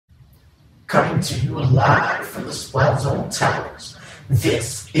coming to you live from the SplatZone Towers.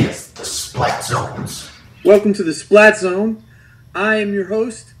 This is the SplatZones. Welcome to the SplatZone. I am your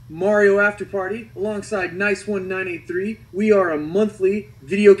host, Mario Afterparty, alongside Nice1983. We are a monthly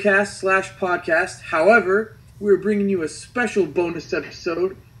videocast / podcast. However, we're bringing you a special bonus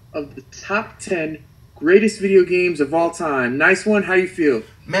episode of the top 10 greatest video games of all time. Nice one, how you feel?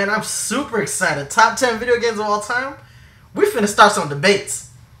 Man, I'm super excited. Top 10 video games of all time? We finna start some debates.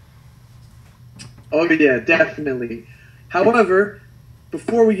 Oh yeah, definitely. However,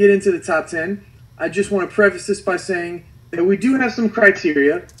 before we get into the top 10, I just want to preface this by saying that we do have some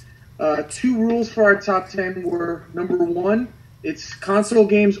criteria. Two rules for our top 10 were, number one, it's console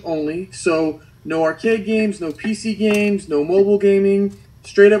games only, so no arcade games, no PC games, no mobile gaming,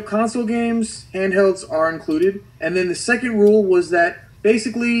 straight up console games, handhelds are included. And then the second rule was that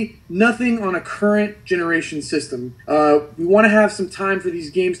basically nothing on a current generation system. We want to have some time for these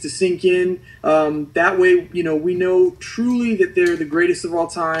games to sink in. That way, we know truly that they're the greatest of all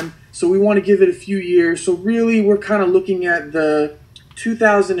time. So we want to give it a few years. So really, we're kind of looking at the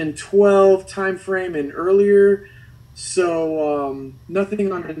 2012 time frame and earlier. So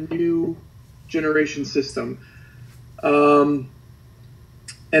nothing on a new generation system. And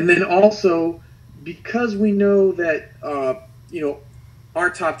then also, because we know that our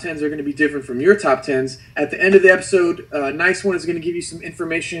top 10s are going to be different from your top 10s, at the end of the episode, Nice One is going to give you some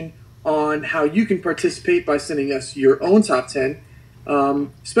information on how you can participate by sending us your own top 10.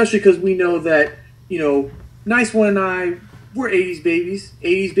 Especially because we know that, Nice One and I, we're 80s babies.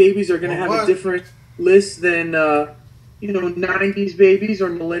 80s babies are going to have a different list than, 90s babies or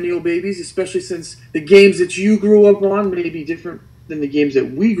millennial babies, especially since the games that you grew up on may be different than the games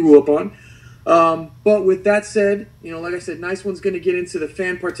that we grew up on. But with that said, like I said, Nice One's going to get into the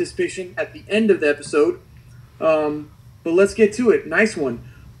fan participation at the end of the episode. But let's get to it. Nice One,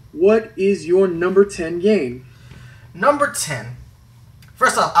 what is your number 10 game? Number 10.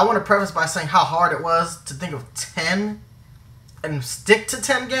 First off, I want to preface by saying how hard it was to think of 10 and stick to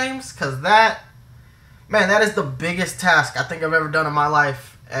 10 games, because that is the biggest task I think I've ever done in my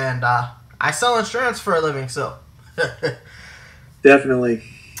life. And I sell insurance for a living, so... Definitely.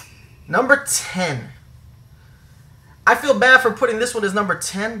 Number 10. I feel bad for putting this one as number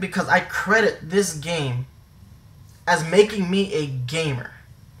 10 because I credit this game as making me a gamer.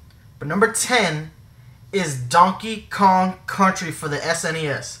 But number 10 is Donkey Kong Country for the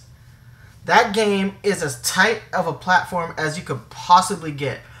SNES. That game is as tight of a platform as you could possibly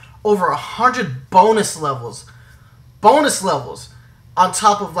get. Over 100 bonus levels. Bonus levels on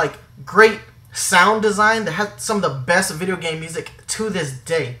top of great sound design that has some of the best video game music to this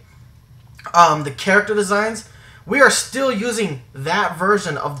day. The character designs, we are still using that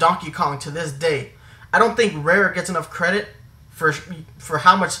version of Donkey Kong to this day. I don't think Rare gets enough credit for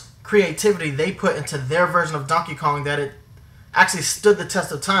how much creativity they put into their version of Donkey Kong, that it actually stood the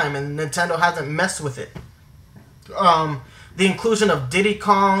test of time and Nintendo hasn't messed with it. The inclusion of Diddy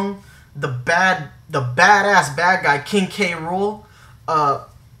Kong, the badass bad guy King K. Rool,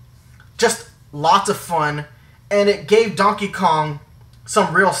 just lots of fun, and it gave Donkey Kong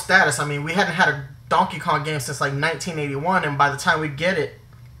some real status. I mean, we hadn't had a Donkey Kong game since 1981, and by the time we get it,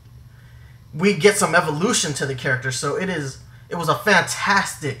 we get some evolution to the character. So it was a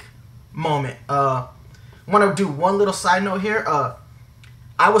fantastic moment. I want to do one little side note here.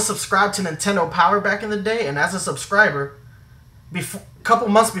 I was subscribed to Nintendo Power back in the day, and as a subscriber, a couple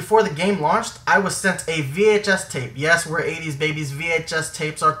months before the game launched, I was sent a VHS tape. Yes, we're 80s babies. VHS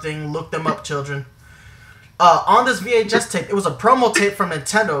tapes are thing. Look them up, children. On this VHS tape, it was a promo tape from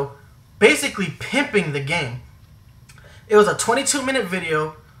Nintendo, basically pimping the game. It was a 22-minute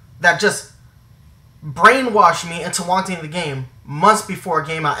video that just brainwashed me into wanting the game months before it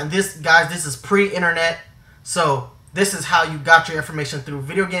came out. And this is pre-internet, so this is how you got your information, through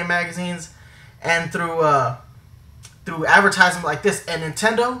video game magazines and through advertising like this. And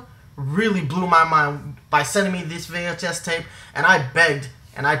Nintendo really blew my mind by sending me this VHS tape, and I begged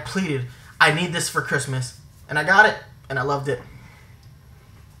and I pleaded, I need this for Christmas. And I got it, and I loved it.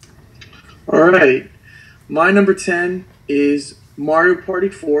 Alright, my number 10 is Mario Party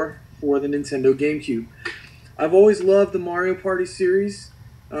 4 for the Nintendo GameCube. I've always loved the Mario Party series.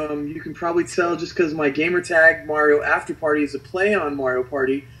 You can probably tell just because my gamer tag, Mario After Party, is a play on Mario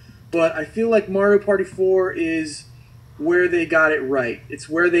Party. But I feel like Mario Party 4 is where they got it right. It's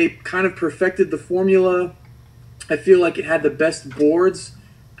where they kind of perfected the formula. I feel like it had the best boards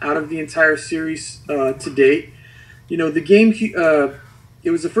out of the entire series to date. The GameCube,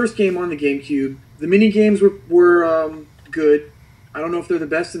 it was the first game on the GameCube. The mini games were good. I don't know if they're the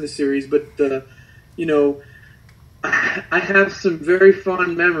best in the series, but I have some very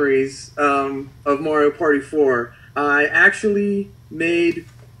fond memories of Mario Party 4. I actually made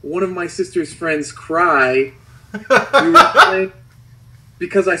one of my sister's friends cry. We were playing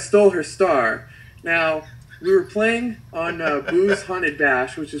because I stole her star. Now, we were playing on Boo's Haunted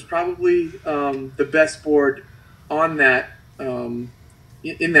Bash, which is probably the best board on that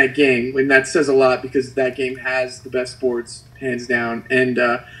in that game, and that says a lot because that game has the best boards hands down. And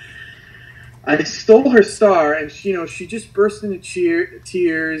I stole her star, and she just burst into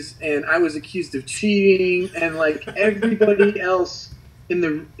tears, and I was accused of cheating, and like everybody else in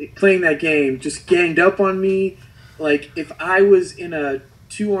the playing that game just ganged up on me. Like if I was in a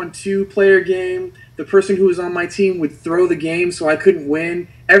 2-on-2 player game, the person who was on my team would throw the game so I couldn't win.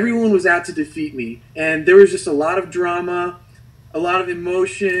 Everyone was out to defeat me, and there was just a lot of drama, a lot of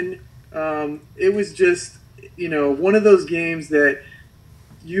emotion. It was just one of those games that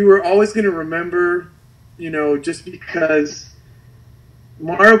you were always going to remember, just because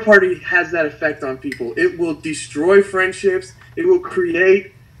Mario Party has that effect on people. It will destroy friendships. It will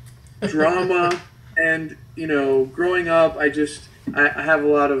create drama. And, growing up, I have a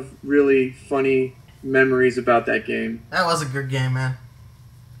lot of really funny memories about that game. That was a good game, man.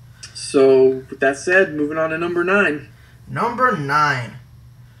 So, with that said, moving on to number 9. Number 9.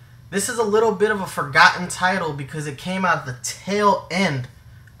 This is a little bit of a forgotten title because it came out at the tail end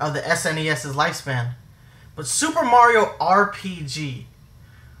of the SNES's lifespan. But Super Mario RPG.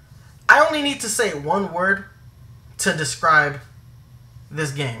 I only need to say one word to describe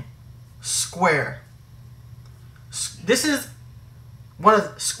this game. Square. This is one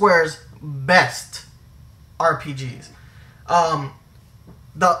of Square's best RPGs.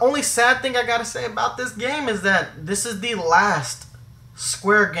 The only sad thing I gotta say about this game is that this is the last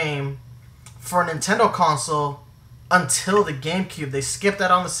Square game for a Nintendo console until the GameCube. They skipped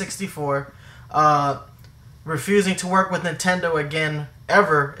that on the 64. Refusing to work with Nintendo again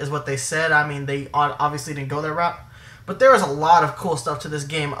ever is what they said. I mean, they obviously didn't go that route. But there is a lot of cool stuff to this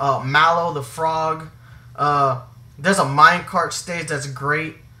game. Mallow the Frog. There's a minecart stage that's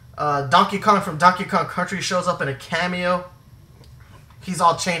great. Donkey Kong from Donkey Kong Country shows up in a cameo. He's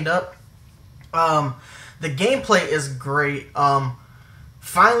all chained up. The gameplay is great.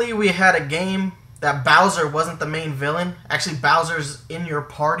 Finally, we had a game that Bowser wasn't the main villain. Actually, Bowser's in your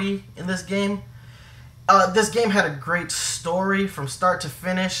party in this game. This game had a great story from start to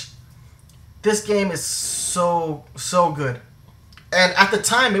finish. This game is so good. And at the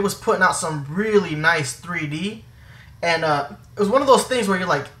time, it was putting out some really nice 3D. And it was one of those things where you're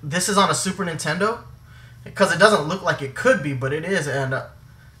like, this is on a Super Nintendo? Because it doesn't look like it could be, but it is. And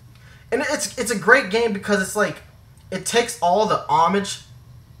it's a great game because it's like, it takes all the homage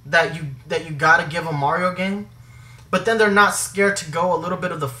that you gotta give a Mario game, but then they're not scared to go a little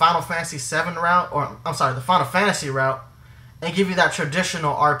bit of the Final Fantasy VII route, or I'm sorry, the Final Fantasy route, and give you that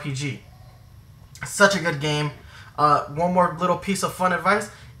traditional RPG. Such a good game. One more little piece of fun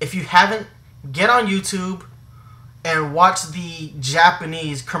advice: if you haven't, get on YouTube and watch the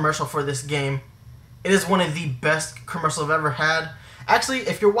Japanese commercial for this game. It is one of the best commercials I've ever had. Actually,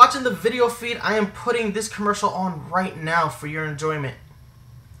 if you're watching the video feed, I am putting this commercial on right now for your enjoyment.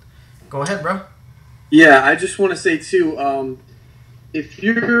 Go ahead, bro. Yeah, I just want to say, too, if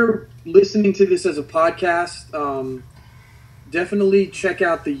you're listening to this as a podcast, definitely check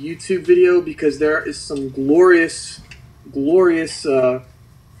out the YouTube video because there is some glorious B-roll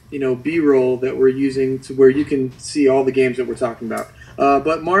that we're using to where you can see all the games that we're talking about.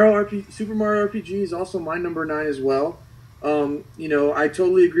 But Super Mario RPG is also my number 9 as well. I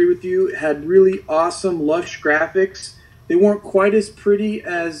totally agree with you. It had really awesome, lush graphics. They weren't quite as pretty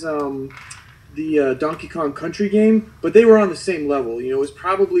as the Donkey Kong Country game, but they were on the same level. It was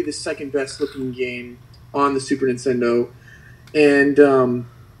probably the second best looking game on the Super Nintendo. And,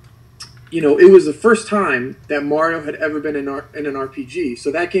 it was the first time that Mario had ever been in an RPG,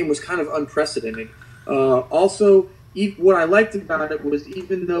 so that game was kind of unprecedented. Also, what I liked about it was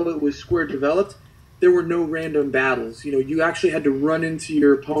even though it was Square developed, there were no random battles. You actually had to run into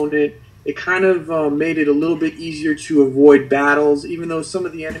your opponent. It kind of made it a little bit easier to avoid battles, even though some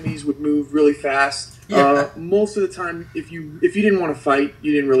of the enemies would move really fast. Yeah. Most of the time, if you didn't want to fight,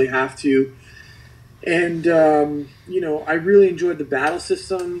 you didn't really have to. And, I really enjoyed the battle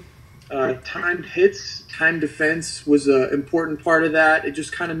system. Timed hits, timed defense was an important part of that. It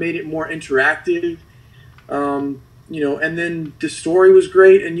just kind of made it more interactive. And then the story was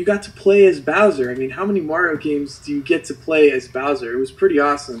great, and you got to play as Bowser. I mean, how many Mario games do you get to play as Bowser? It was pretty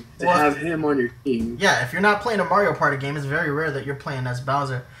awesome to have him on your team. Yeah, if you're not playing a Mario Party game, it's very rare that you're playing as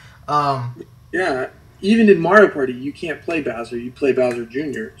Bowser. Yeah, even in Mario Party, you can't play Bowser. You play Bowser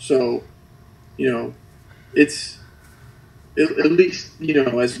Jr. So, it's at least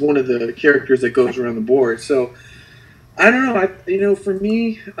as one of the characters that goes around the board. So I don't know. For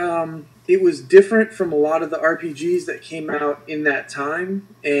me, it was different from a lot of the RPGs that came out in that time,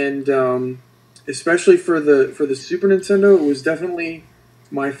 and especially for the Super Nintendo, it was definitely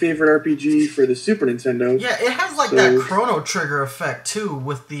my favorite RPG for the Super Nintendo. Yeah, it has that Chrono Trigger effect too,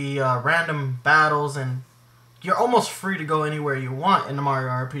 with the random battles, and you're almost free to go anywhere you want in the Mario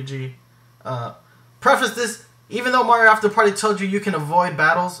RPG. Preface this: even though Mario After Party told you can avoid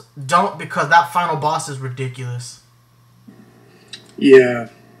battles, don't, because that final boss is ridiculous. Yeah.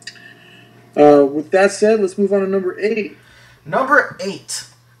 With that said, let's move on to number 8. Number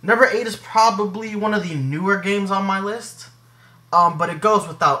 8 is probably one of the newer games on my list. But it goes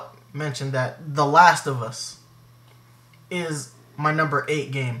without mention that The Last of Us is my number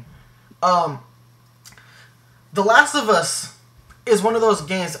 8 game. The Last of Us is one of those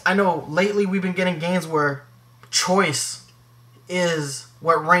games. I know lately we've been getting games where choice is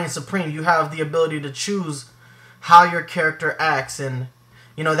what reigns supreme. You have the ability to choose how your character acts, and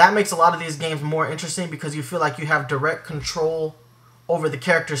that makes a lot of these games more interesting because you feel like you have direct control over the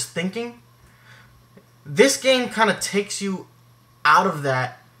character's thinking. This game kind of takes you out of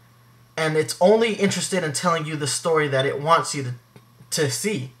that, and it's only interested in telling you the story that it wants you to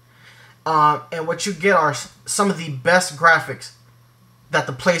see. And what you get are some of the best graphics that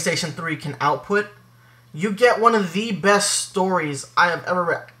the PlayStation 3 can output. You get one of the best stories I have ever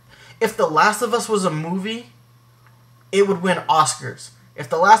read. If The Last of Us was a movie, it would win Oscars. If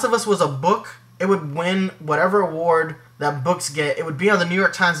The Last of Us was a book, it would win whatever award that books get. It would be on the New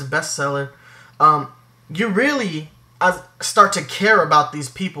York Times bestseller. You really start to care about these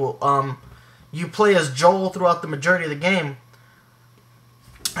people. You play as Joel throughout the majority of the game,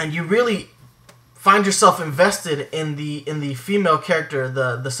 and you really find yourself invested in the female character,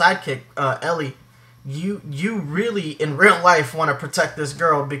 the sidekick, Ellie. You really in real life want to protect this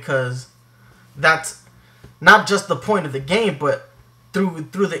girl, because that's not just the point of the game, but through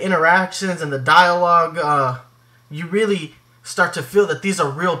the interactions and the dialogue, you really start to feel that these are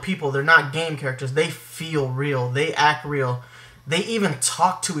real people. They're not game characters. They feel real. They act real. They even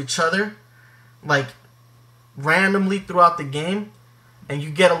talk to each other, randomly throughout the game. And you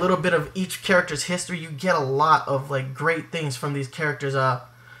get a little bit of each character's history. You get a lot of, great things from these characters.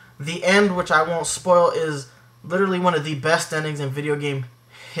 The end, which I won't spoil, is literally one of the best endings in video game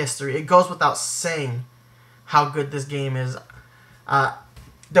history. It goes without saying how good this game is.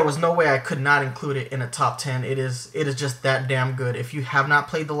 There was no way I could not include it in a top 10. It is just that damn good. If you have not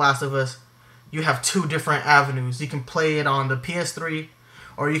played The Last of Us, you have 2 different avenues. You can play it on the PS3,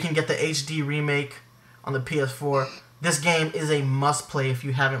 or you can get the HD remake on the PS4. This game is a must-play if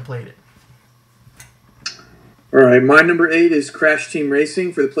you haven't played it. All right, my number 8 is Crash Team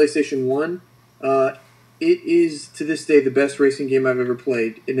Racing for the PlayStation 1. It is, to this day, the best racing game I've ever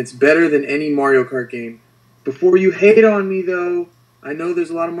played, and it's better than any Mario Kart game. Before you hate on me, though, I know there's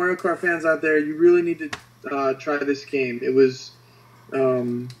a lot of Mario Kart fans out there. You really need to try this game. It was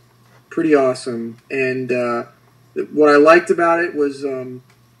pretty awesome. And what I liked about it was,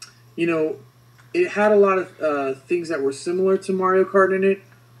 it had a lot of things that were similar to Mario Kart in it,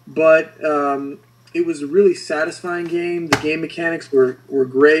 but it was a really satisfying game. The game mechanics were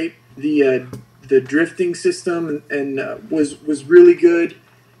great. The drifting system was really good.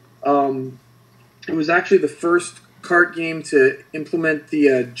 It was actually the first kart game to implement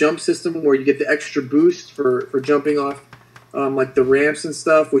the jump system, where you get the extra boost for jumping off the ramps and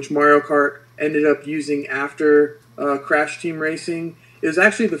stuff, which Mario Kart ended up using after Crash Team Racing. It was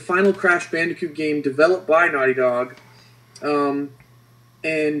actually the final Crash Bandicoot game developed by Naughty Dog.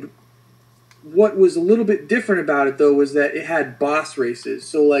 And what was a little bit different about it, though, was that it had boss races.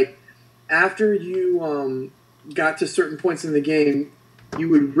 So, after you got to certain points in the game, you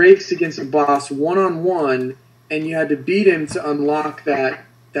would race against a boss one-on-one, and you had to beat him to unlock that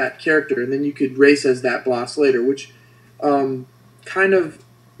character, and then you could race as that boss later, which kind of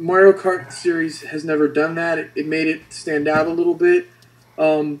Mario Kart series has never done that. It made it stand out a little bit.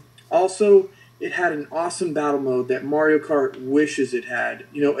 Also, it had an awesome battle mode that Mario Kart wishes it had.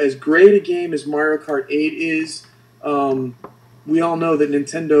 As great a game as Mario Kart 8 is, we all know that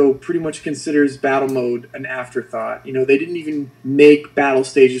Nintendo pretty much considers battle mode an afterthought. They didn't even make battle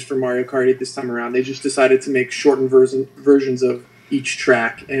stages for Mario Kart 8 this time around. They just decided to make shortened versions of each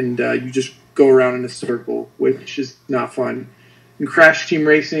track, and you just go around in a circle, which is not fun. In Crash Team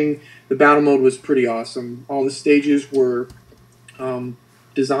Racing, the battle mode was pretty awesome. All the stages were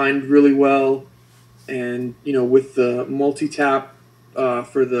designed really well, and with the multi-tap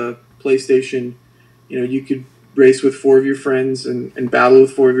for the PlayStation, you could race with 4 of your friends and battle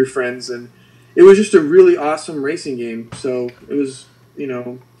with 4 of your friends, and it was just a really awesome racing game. So it was,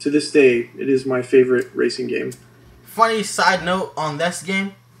 to this day, it is my favorite racing game. Funny side note on this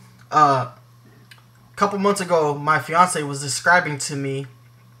game. A couple months ago, my fiance was describing to me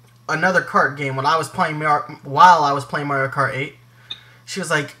another kart game while I was playing Mario Kart 8. She was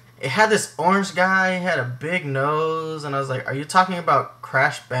like, it had this orange guy, he had a big nose, and I was like, are you talking about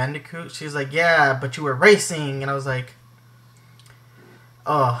Crash Bandicoot? She was like, yeah, but you were racing, and I was like,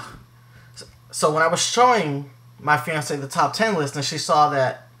 oh. So when I was showing my fiance the top 10 list, and she saw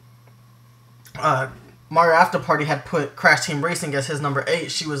that Mario After Party had put Crash Team Racing as his number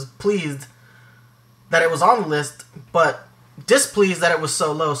 8, she was pleased that it was on the list, but displeased that it was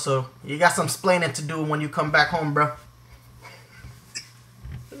so low. So you got some explaining to do when you come back home, bro.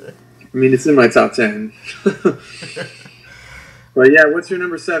 I mean, it's in my top 10. But yeah, what's your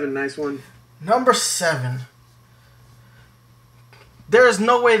number 7? Nice one. Number 7. There is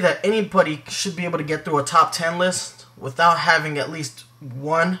no way that anybody should be able to get through a top 10 list without having at least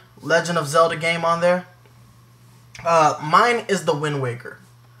one Legend of Zelda game on there. Mine is the Wind Waker.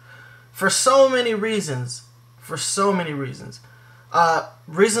 For so many reasons.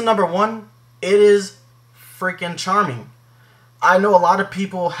 Reason number 1, it is freaking charming. I know a lot of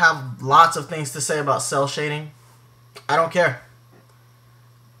people have lots of things to say about cell shading. I don't care.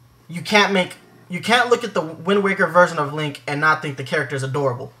 You can't look at the Wind Waker version of Link and not think the character is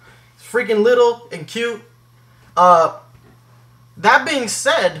adorable. It's freaking little and cute. That being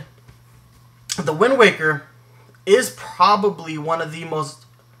said, the Wind Waker is probably one of the most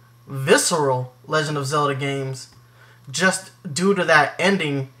visceral Legend of Zelda games, just due to that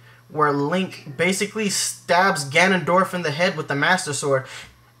ending where Link basically stabs Ganondorf in the head with the Master Sword.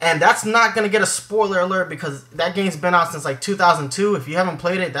 And that's not going to get a spoiler alert because that game's been out since like 2002. If you haven't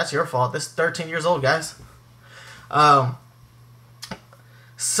played it, that's your fault. This is 13 years old, guys.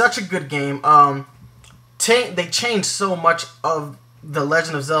 Such a good game. They changed so much of the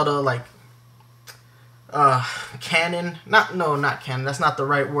Legend of Zelda, like, canon. Not canon. That's not the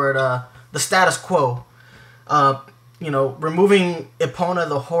right word. The status quo. Removing Epona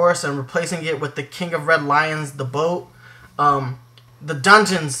the horse and replacing it with the King of Red Lions, the boat. The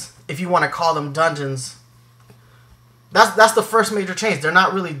dungeons, if you want to call them dungeons, that's the first major change. They're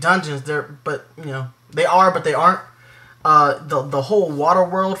not really dungeons. They are, but they aren't. The whole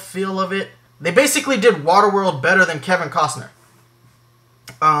Waterworld feel of it. They basically did Waterworld better than Kevin Costner.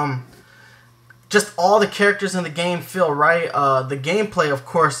 Just all the characters in the game feel right. The gameplay, of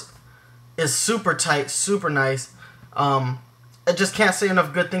course, is super tight, super nice. I just can't say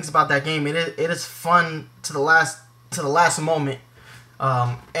enough good things about that game. It is fun to the last moment.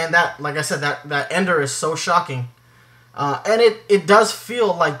 And that, like I said, that ender is so shocking. And it does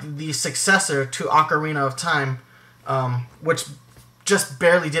feel like the successor to Ocarina of Time, which just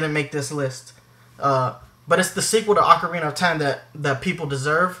barely didn't make this list. But it's the sequel to Ocarina of Time that people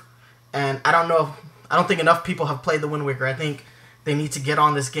deserve. And I don't think enough people have played the Wind Waker. I think they need to get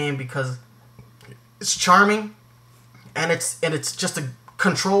on this game because it's charming, and it's just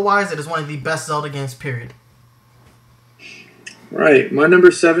control-wise, it is one of the best Zelda games, period. Right. My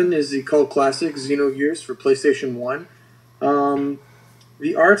number 7 is the cult classic Xenogears for PlayStation 1.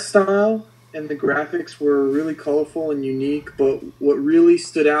 The art style and the graphics were really colorful and unique, but what really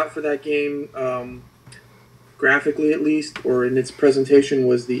stood out for that game, graphically at least, or in its presentation,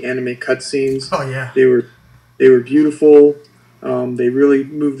 was the anime cutscenes. Oh yeah. They were beautiful. They really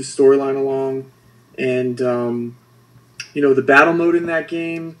moved the storyline along, and the battle mode in that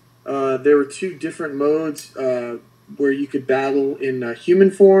game. There were 2 different modes where you could battle in a human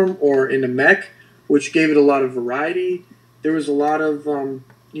form or in a mech, which gave it a lot of variety. There was a lot of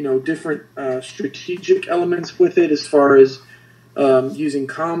different strategic elements with it, as far as using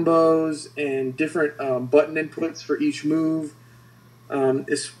combos and different button inputs for each move.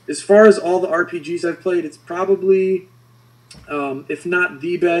 As far as all the RPGs I've played, it's probably, if not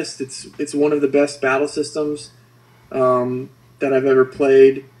the best, it's one of the best battle systems that I've ever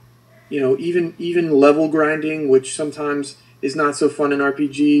played. Even level grinding, which sometimes is not so fun in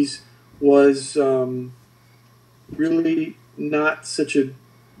RPGs, was really not such a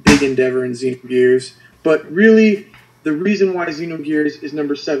big endeavor in Xenogears. But really, the reason why Xenogears is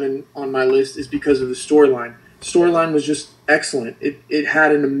number 7 on my list is because of the storyline. Storyline was just excellent. It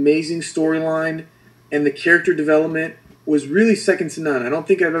had an amazing storyline, and the character development was really second to none. I don't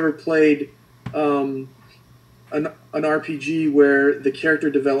think I've ever played an RPG where the character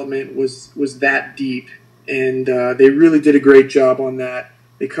development was that deep, and they really did a great job on that.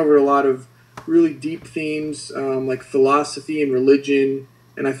 They covered a lot of really deep themes, like philosophy and religion,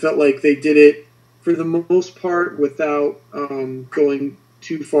 and I felt like they did it for the most part without going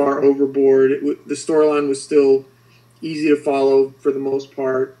too far overboard. The storyline was still easy to follow for the most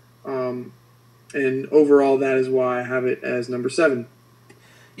part. And overall, that is why I have it as number 7.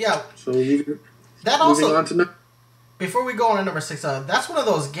 Yeah. So moving also, on to before we go on to number 6, that's one of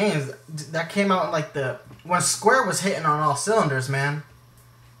those games that came out in like when Square was hitting on all cylinders, man.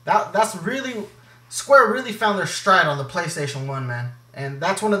 That's really Square really found their stride on the PlayStation 1, man. And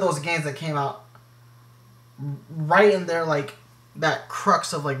that's one of those games that came out right in there, like that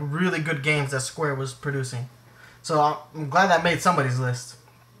crux of like really good games that Square was producing. So I'm glad that made somebody's list.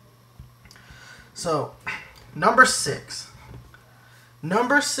 So, number 6.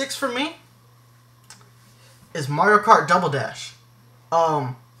 Number 6 for me is Mario Kart Double Dash.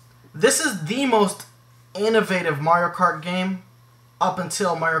 This is the most innovative Mario Kart game up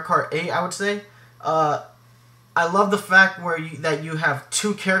until Mario Kart 8, I would say. I love the fact that you have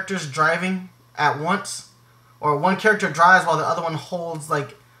 2 characters driving at once, or one character drives while the other one holds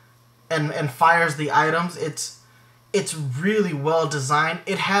and fires the items. It's really well designed.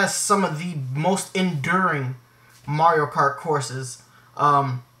 It has some of the most enduring Mario Kart courses.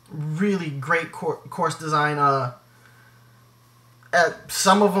 Really great course design.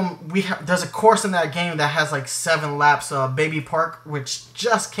 Some of them there's a course in that game that has like 7 laps. Baby Park, which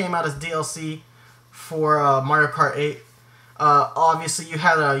just came out as DLC for Mario Kart 8. Obviously, you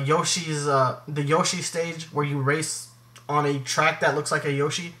had the Yoshi stage where you race on a track that looks like a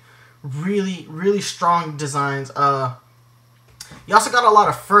Yoshi. Really, really strong designs. You also got a lot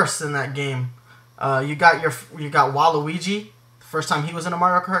of firsts in that game. You got Waluigi, the first time he was in a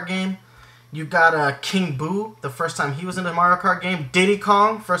Mario Kart game. You got King Boo, the first time he was in a Mario Kart game. Diddy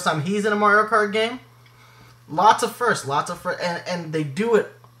Kong, first time he's in a Mario Kart game. Lots of firsts, and they do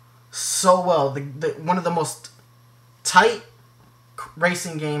it so well. One of the most tight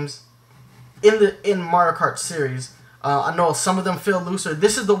racing games in Mario Kart series. I know some of them feel looser.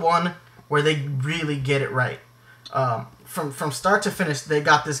 This is the one where they really get it right. From start to finish, they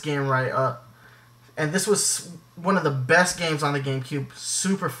got this game right. And this was one of the best games on the GameCube.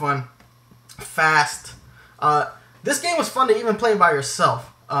 Super fun, fast. This game was fun to even play by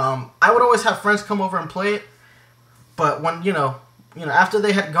yourself. I would always have friends come over and play it, but when after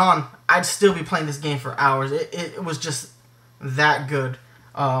they had gone, I'd still be playing this game for hours. It was just that good.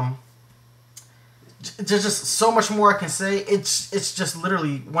 There's just so much more I can say. It's just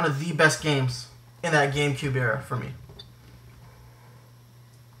literally one of the best games in that GameCube era for me.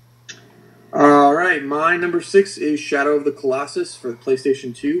 All right, my number 6 is Shadow of the Colossus for the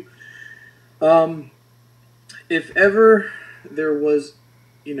PlayStation 2. If ever there was,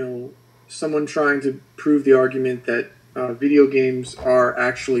 someone trying to prove the argument that video games are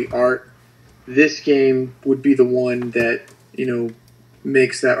actually art, this game would be the one that,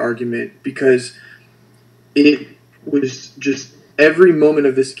 makes that argument, because it was just every moment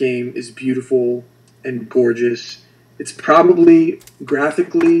of this game is beautiful and gorgeous. It's probably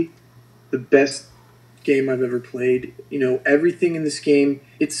graphically the best game I've ever played. Everything in this game,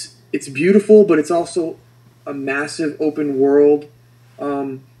 it's beautiful, but it's also a massive open world.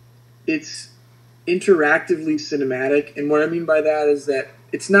 It's interactively cinematic, and what I mean by that is that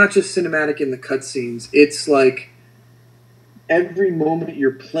it's not just cinematic in the cutscenes. It's like every moment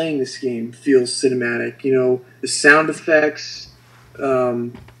you're playing this game feels cinematic. The sound effects,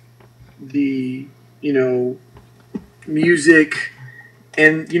 the music,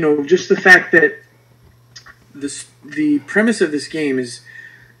 and just the fact that the premise of this game is,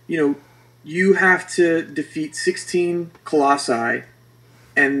 you have to defeat 16 colossi,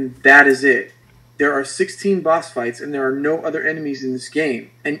 and that is it. There are 16 boss fights, and there are no other enemies in this game.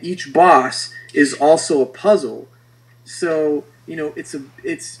 And each boss is also a puzzle. So, it's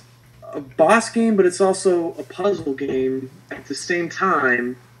a boss game, but it's also a puzzle game at the same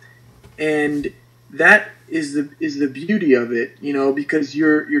time. And that is the beauty of it, because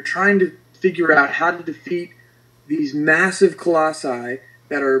you're trying to figure out how to defeat these massive colossi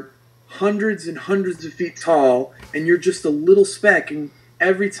that are hundreds and hundreds of feet tall, and you're just a little speck, and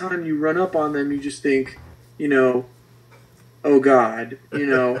every time you run up on them, you just think, oh God,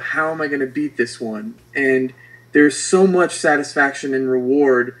 how am I going to beat this one? And there's so much satisfaction and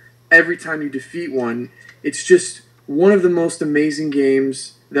reward every time you defeat one. It's just one of the most amazing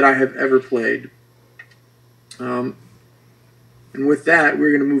games that I have ever played. And with that,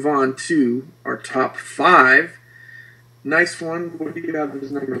 we're going to move on to our top 5. Nice one. What do you have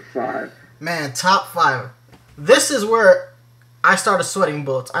as number 5? Man, top 5. This is where I started sweating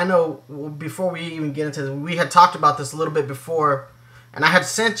bullets. I know before we even get into this, we had talked about this a little bit before, and I had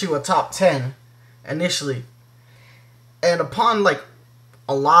sent you a top 10 initially. And upon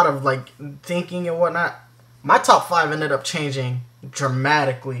a lot of thinking and whatnot, my top 5 ended up changing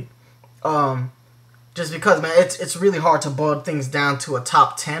dramatically. Just because, man, it's really hard to boil things down to a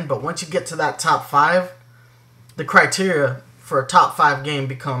top 10, but once you get to that top 5, the criteria for a top 5 game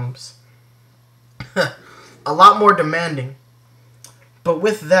becomes a lot more demanding. But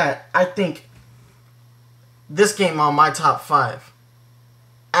with that, I think this game on my top 5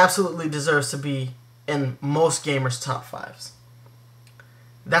 absolutely deserves to be in most gamers' top 5s.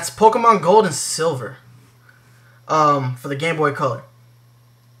 That's Pokemon Gold and Silver for the Game Boy Color.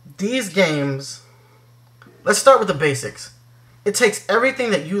 These games, let's start with the basics. It takes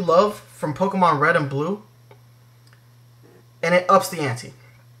everything that you love from Pokemon Red and Blue and it ups the ante.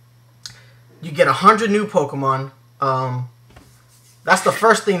 You get 100 new Pokemon. That's the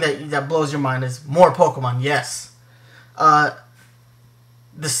first thing that blows your mind is more Pokemon. Yes.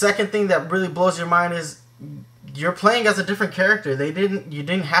 The second thing that really blows your mind is you're playing as a different character. You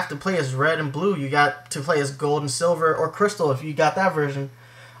didn't have to play as Red and Blue. You got to play as Gold and Silver or Crystal if you got that version.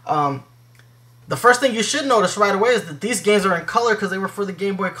 The first thing you should notice right away is that these games are in color because they were for the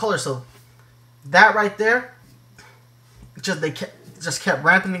Game Boy Color. So that right there, they just kept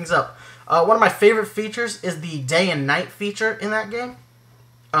ramping things up. One of my favorite features is the day and night feature in that game.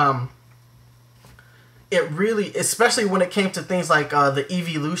 It really, especially when it came to things like the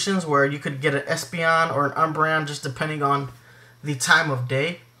evolutions, where you could get an Espeon or an Umbreon just depending on the time of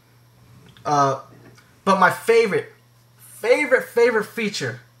day. But my favorite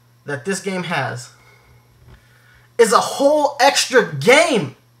feature that this game has is a whole extra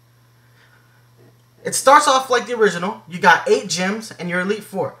game. It starts off like the original. You got 8 gems and you're Elite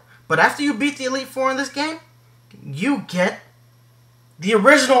 4. But after you beat the Elite 4 in this game, you get the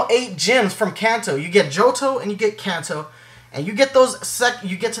original 8 gems from Kanto. You get Johto and you get Kanto. And you get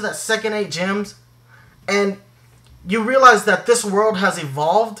you get to that second 8 gems. And you realize that this world has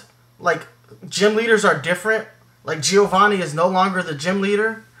evolved. Like, gym leaders are different. Like, Giovanni is no longer the gym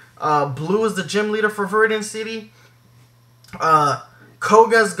leader. Blue is the gym leader for Viridian City.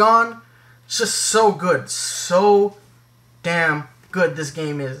 Koga's gone. It's just so good. So damn good this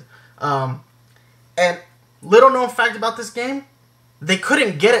game is. And little known fact about this game, they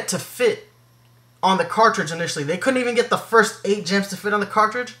couldn't get it to fit on the cartridge initially. They couldn't even get the first 8 gems to fit on the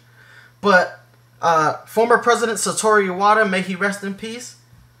cartridge. But former President Satoru Iwata, may he rest in peace,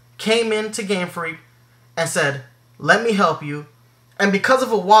 came into Game Freak and said, let me help you. And because of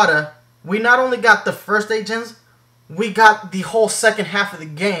Iwata, we not only got the first 8 gems, we got the whole second half of the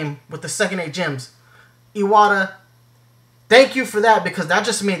game with the second 8 gems. Iwata, thank you for that, because that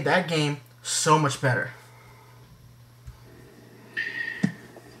just made that game so much better.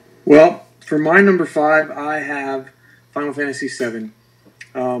 Well, for my number 5, I have Final Fantasy VII.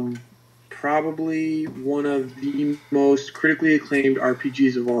 Probably one of the most critically acclaimed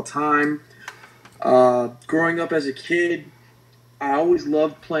RPGs of all time. Growing up as a kid, I always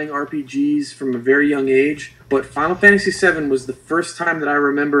loved playing RPGs from a very young age, but Final Fantasy VII was the first time that I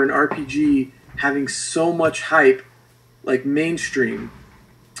remember an RPG having so much hype, like mainstream.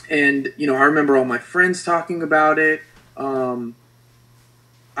 And, you know, I remember all my friends talking about it.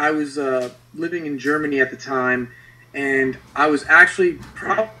 I was living in Germany at the time, and I was actually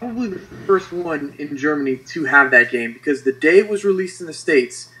probably the first one in Germany to have that game, because the day it was released in the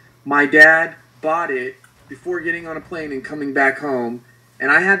States, my dad bought it before getting on a plane and coming back home, and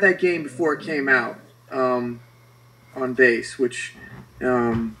I had that game before it came out on base, which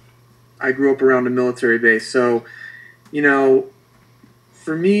I grew up around a military base. So, you know,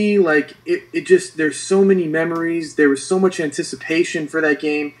 for me, like, it just, there's so many memories, there was so much anticipation for that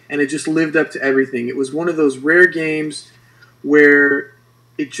game, and it just lived up to everything. It was one of those rare games where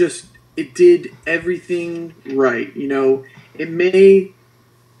it did everything right. You know, it may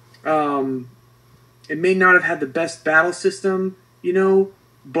not have had the best battle system, you know,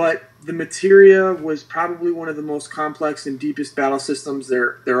 but the materia was probably one of the most complex and deepest battle systems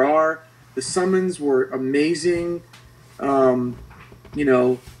there are. The summons were amazing. You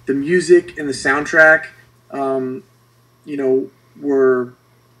know, the music and the soundtrack, you know, were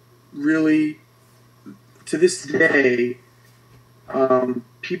really, to this day,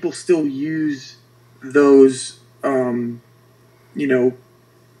 people still use those, you know,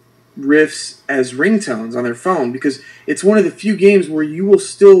 riffs as ringtones on their phone, because it's one of the few games where you will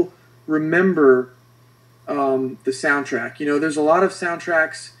still remember the soundtrack. You know, there's a lot of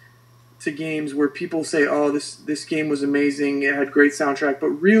soundtracks to games where people say, oh, this game was amazing, it had great soundtrack, but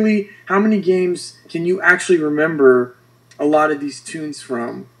really, how many games can you actually remember a lot of these tunes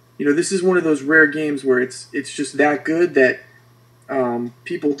from? You know, this is one of those rare games where it's just that good that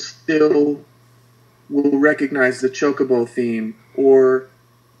people still will recognize the Chocobo theme, or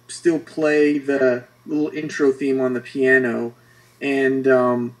still play the little intro theme on the piano. And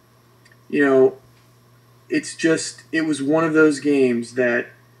it was one of those games that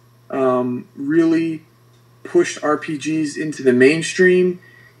really pushed RPGs into the mainstream,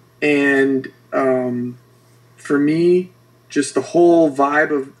 and for me, just the whole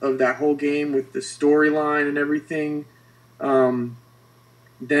vibe of that whole game with the storyline and everything, them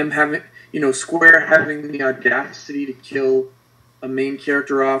having, Square having the audacity to kill a main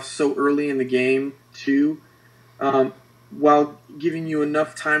character off so early in the game too, while giving you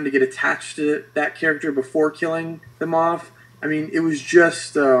enough time to get attached to that character before killing them off. I mean, it was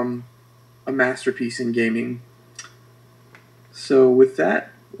just a masterpiece in gaming. So with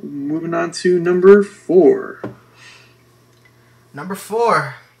that, moving on to number 4. Number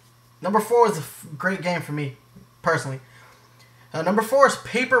four is a great game for me, personally. Number 4 is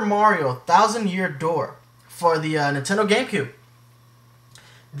Paper Mario: Thousand Year Door for the Nintendo GameCube.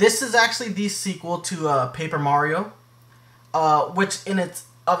 This is actually the sequel to Paper Mario, which in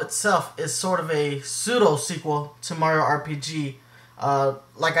itself is sort of a pseudo sequel to Mario RPG.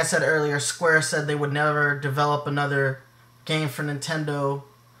 Like I said earlier, Square said they would never develop another game for Nintendo.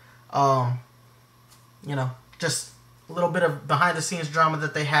 Just a little bit of behind the scenes drama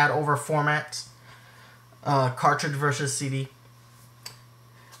that they had over formats, cartridge versus CD.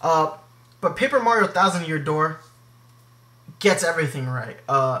 But Paper Mario: Thousand Year Door gets everything right.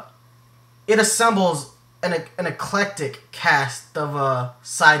 It assembles an eclectic cast of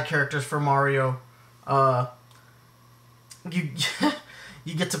side characters for Mario. You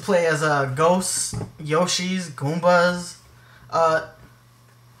you get to play as ghosts, Yoshis, Goombas.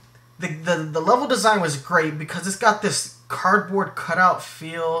 The level design was great because it's got this cardboard cutout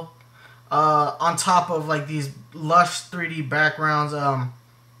feel on top of like these lush 3D backgrounds.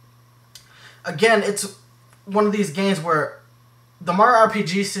 Again, it's one of these games where the Mario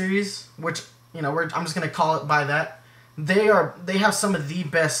RPG series, which I'm just gonna call it by that, they have some of the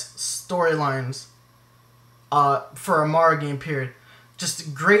best storylines for a Mario game. Period.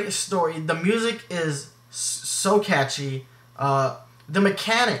 Just great story. The music is so catchy. The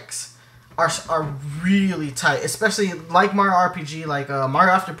mechanics are really tight, especially like Mario RPG, like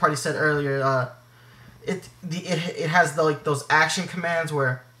Mario After Party said earlier. It has those action commands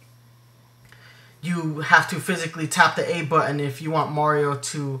where you have to physically tap the A button if you want Mario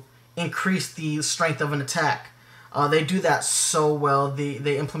to increase the strength of an attack. They do that so well.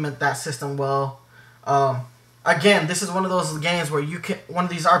 They implement that system well. Again, this is one of those games where one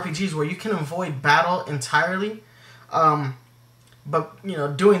of these RPGs where you can avoid battle entirely. But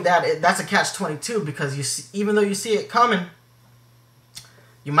doing that's a catch-22 because even though you see it coming,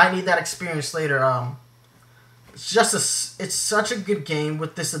 you might need that experience later. It's such a good game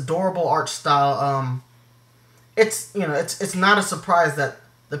with this adorable art style. It's not a surprise that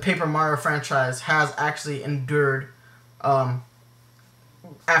the Paper Mario franchise has actually endured after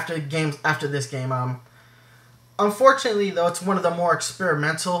this game. Unfortunately, though, it's one of the more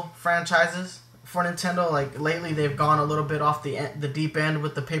experimental franchises for Nintendo. Like lately, they've gone a little bit off the deep end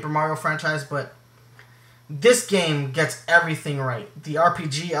with the Paper Mario franchise, but this game gets everything right. The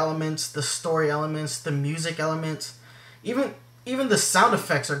RPG elements, the story elements, the music elements, even the sound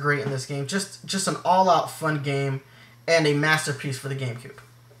effects are great in this game. Just an all-out fun game and a masterpiece for the GameCube.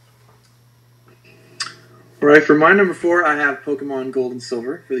 All right, for my number 4, I have Pokemon Gold and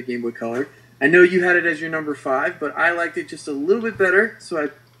Silver for the Game Boy Color. I know you had it as your number 5, but I liked it just a little bit better, so I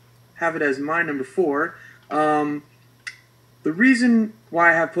have it as my number 4. The reason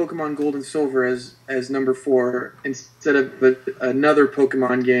why I have Pokemon Gold and Silver as number 4 instead of another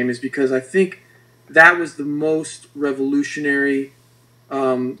Pokemon game is because I think that was the most revolutionary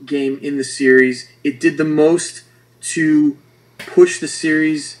game in the series. It did the most to push the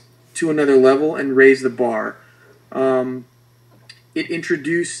series to another level and raise the bar. It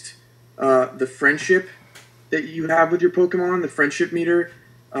introduced the friendship that you have with your Pokemon, the friendship meter.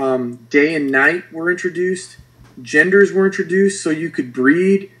 Day and night were introduced. Genders were introduced so you could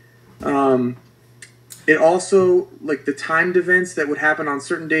breed. It also, like the timed events that would happen on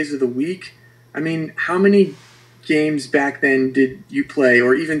certain days of the week. I mean, how many games back then did you play,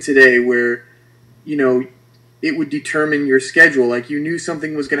 or even today, where, it would determine your schedule? Like, you knew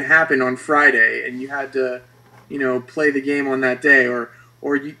something was going to happen on Friday, and you had to, play the game on that day, or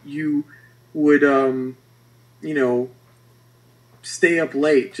you would, stay up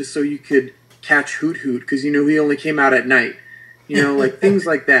late just so you could catch Hoot Hoot because he only came out at night. Like things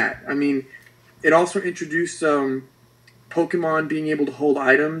like that. I mean, it also introduced Pokemon being able to hold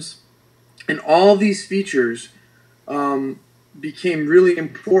items, and all these features became really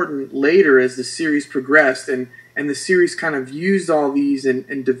important later as the series progressed, and the series kind of used all these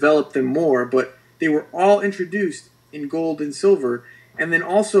and developed them more, but they were all introduced in Gold and Silver, and then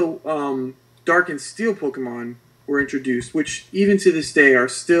also Dark and Steel Pokemon were introduced, which even to this day are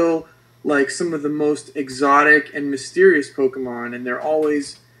still like some of the most exotic and mysterious Pokemon, and they're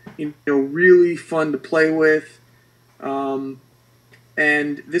always really fun to play with.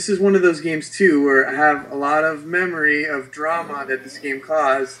 And this is one of those games too where I have a lot of memory of drama that this game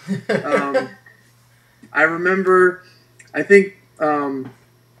caused. I remember, I think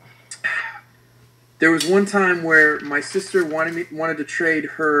there was one time where my sister wanted to trade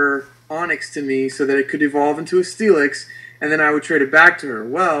her Onix to me so that it could evolve into a Steelix, and then I would trade it back to her.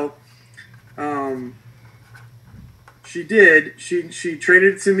 Well, she did. She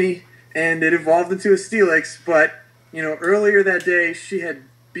traded it to me, and it evolved into a Steelix. But earlier that day, she had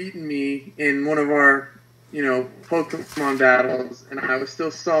beaten me in one of our Pokemon battles, and I was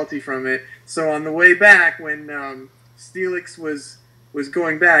still salty from it. So on the way back, when Steelix was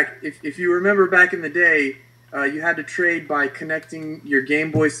going back, if you remember back in the day, you had to trade by connecting your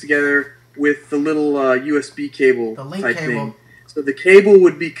Game Boys together with the little USB cable type thing. So the cable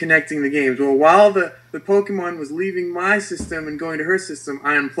would be connecting the games. Well, while the Pokemon was leaving my system and going to her system,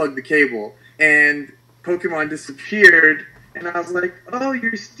 I unplugged the cable, and Pokemon disappeared. And I was like, "Oh,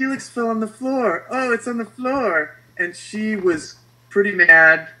 your Steelix fell on the floor. Oh, it's on the floor." And she was pretty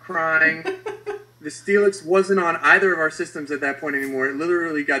mad, crying. The Steelix wasn't on either of our systems at that point anymore. It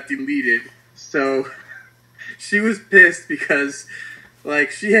literally got deleted. So she was pissed because,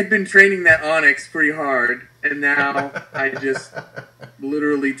 she had been training that Onix pretty hard, and now I just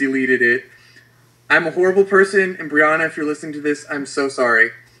literally deleted it. I'm a horrible person, and Brianna, if you're listening to this, I'm so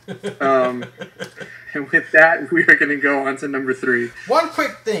sorry. And with that, we are going to go on to number 3. One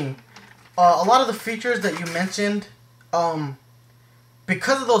quick thing. A lot of the features that you mentioned,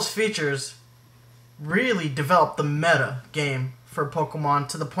 because of those features, really developed the meta game for Pokemon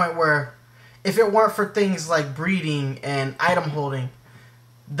to the point where if it weren't for things like breeding and item holding,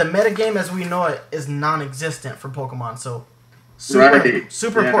 the meta game as we know it is non-existent for Pokemon. So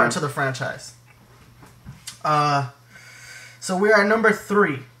super important to the franchise. So we are at number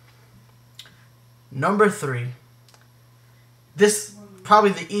 3. Number 3. This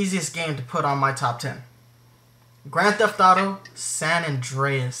probably the easiest game to put on my top 10. Grand Theft Auto San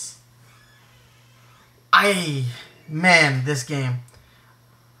Andreas. This game.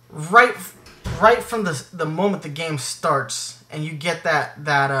 Right from the moment the game starts and you get that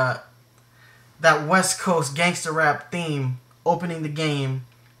West Coast gangster rap theme opening the game.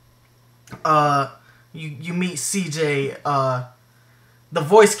 You meet CJ. The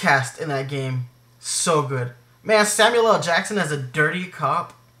voice cast in that game, so good. Man, Samuel L. Jackson as a dirty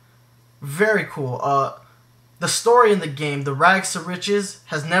cop, very cool. The story in the game, The Rags to Riches,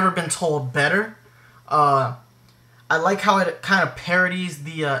 has never been told better. I like how it kind of parodies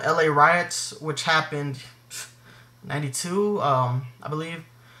the LA riots, which happened 92, I believe.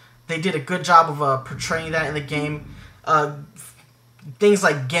 They did a good job of portraying that in the game. Things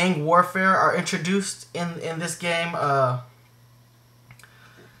like gang warfare are introduced in this game.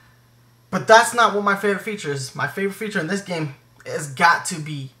 But that's not what my favorite feature is. My favorite feature in this game has got to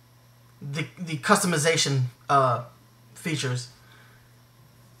be the customization features.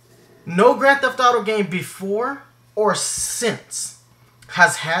 No Grand Theft Auto game before or since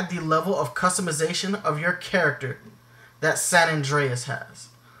has had the level of customization of your character that San Andreas has.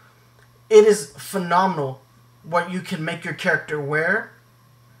 It is phenomenal what you can make your character wear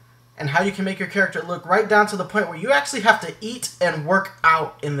and how you can make your character look, right down to the point where you actually have to eat and work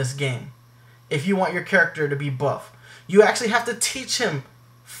out in this game if you want your character to be buff. You actually have to teach him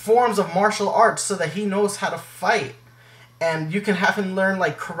forms of martial arts so that he knows how to fight. And you can have him learn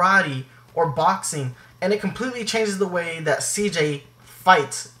like karate or boxing, and it completely changes the way that CJ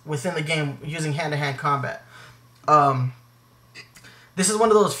fights within the game using hand-to-hand combat. This is one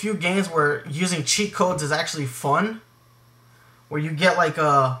of those few games where using cheat codes is actually fun. Where you get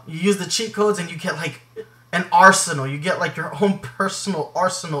you use the cheat codes and you get like an arsenal. You get like your own personal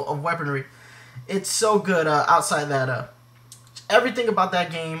arsenal of weaponry. It's so good. Outside that, everything about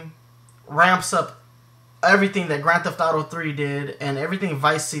that game ramps up everything that Grand Theft Auto 3 did and everything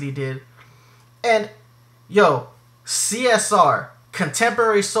Vice City did. And, CSR,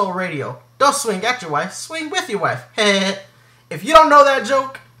 Contemporary Soul Radio. Don't swing at your wife, swing with your wife. If you don't know that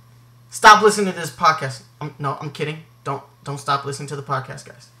joke, stop listening to this podcast. I'm kidding. Don't stop listening to the podcast,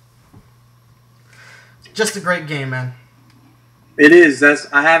 guys. Just a great game, man. It is.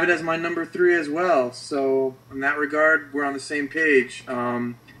 I have it as my number 3 as well. So in that regard, we're on the same page.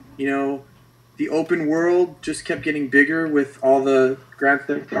 The open world just kept getting bigger with all the Grand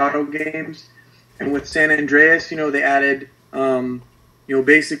Theft Auto games, and with San Andreas, they added,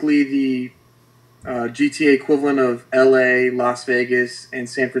 basically GTA equivalent of LA, Las Vegas, and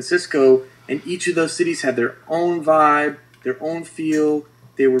San Francisco, and each of those cities had their own vibe, their own feel.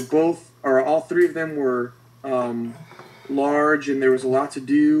 They were both, or all three of them were large, and there was a lot to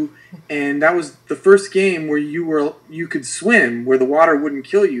do. And that was the first game where you could swim, where the water wouldn't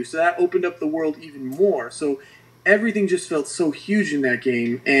kill you. So that opened up the world even more. So everything just felt so huge in that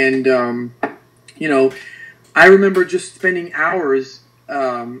game. And I remember just spending hours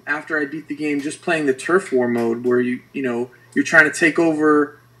after I beat the game, just playing the turf war mode, where you're trying to take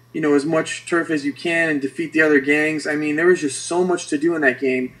over as much turf as you can and defeat the other gangs. I mean, there was just so much to do in that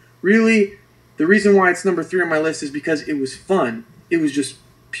game. Really, the reason why it's number 3 on my list is because it was fun. It was just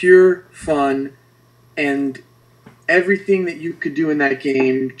pure fun, and everything that you could do in that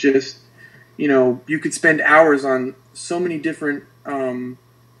game, just you could spend hours on so many different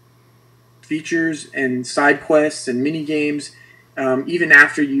features and side quests and mini games. Even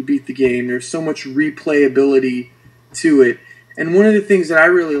after you beat the game, there's so much replayability to it. And one of the things that I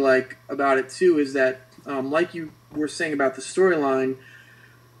really like about it too is that, like you were saying about the storyline,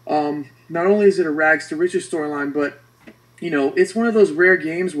 not only is it a rags to riches storyline, but it's one of those rare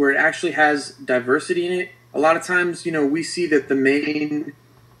games where it actually has diversity in it. A lot of times, we see that the main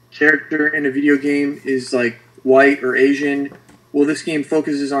character in a video game is like white or Asian. Well, this game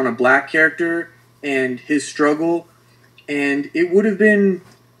focuses on a black character and his struggle. And it would have been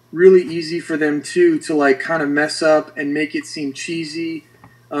really easy for them to like kind of mess up and make it seem cheesy.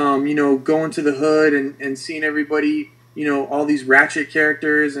 Going to the hood and seeing everybody, all these ratchet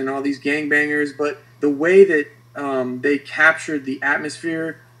characters and all these gangbangers. But the way that they captured the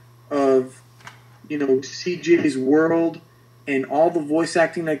atmosphere of, CJ's world and all the voice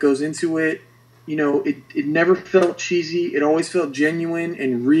acting that goes into it, it never felt cheesy. It always felt genuine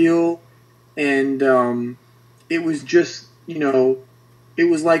and real. And it was just, it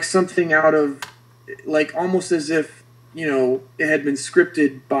was like something out of, like almost as if, it had been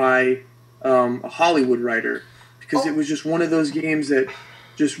scripted by a Hollywood writer. Because it was just one of those games that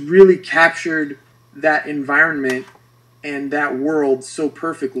just really captured that environment and that world so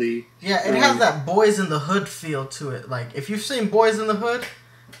perfectly. Yeah, it has that Boys in the Hood feel to it. Like, if you've seen Boys in the Hood,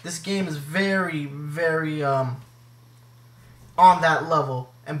 this game is very, very on that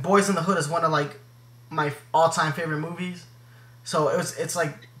level. And Boys in the Hood is one of like my all-time favorite movies. So it's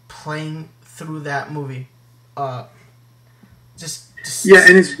like playing through that movie. Just yeah,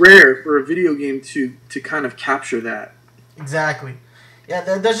 and it's rare for a video game to kind of capture that. Exactly.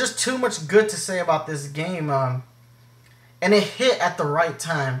 Yeah, there's just too much good to say about this game. And it hit at the right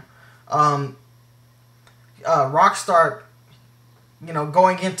time. Rockstar,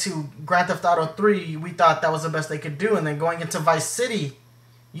 going into Grand Theft Auto 3, we thought that was the best they could do. And then going into Vice City,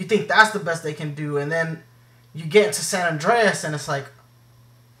 you think that's the best they can do. And then you get into San Andreas, and it's like,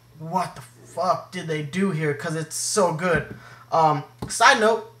 what the fuck did they do here? Because it's so good. Side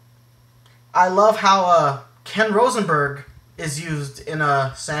note, I love how Ken Rosenberg is used in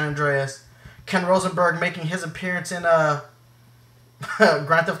San Andreas. Ken Rosenberg making his appearance in Grand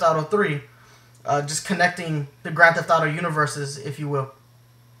Theft Auto 3. Just connecting the Grand Theft Auto universes, if you will.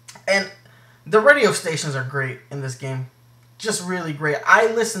 And the radio stations are great in this game. Just really great.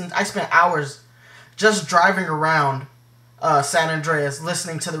 I spent hours just driving around San Andreas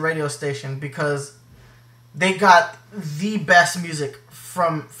listening to the radio station because they got the best music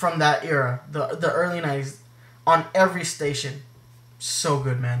from that era, the early 90s, on every station. So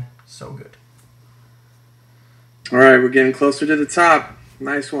good, man. So good. All right, we're getting closer to the top.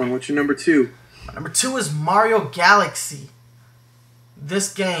 Nice one. What's your number 2? Number 2 is Mario Galaxy.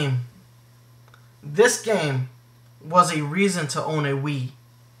 This game was a reason to own a Wii.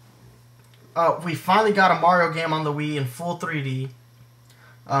 We finally got a Mario game on the Wii in full 3D.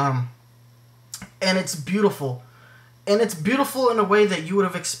 And it's beautiful. And it's beautiful in a way that you would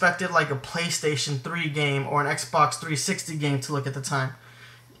have expected like a PlayStation 3 game or an Xbox 360 game to look at the time.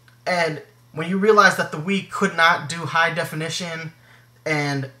 And when you realize that the Wii could not do high definition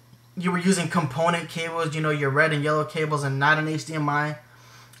and you were using component cables, your red and yellow cables and not an HDMI,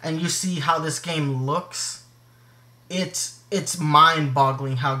 and you see how this game looks, it's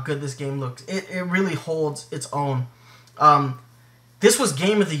mind-boggling how good this game looks. It really holds its own. This was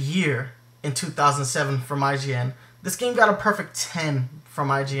Game of the Year in 2007 from IGN. This game got a perfect 10 from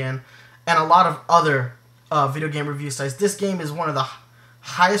IGN and a lot of other video game review sites. This game is one of the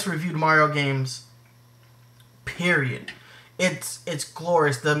highest reviewed Mario games, period. It's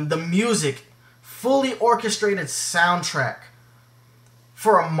glorious. The music, fully orchestrated soundtrack.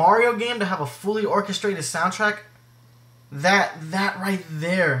 For a Mario game to have a fully orchestrated soundtrack, that right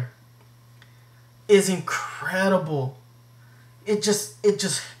there is incredible. It just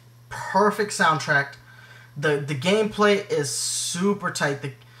perfect soundtrack. The gameplay is super tight.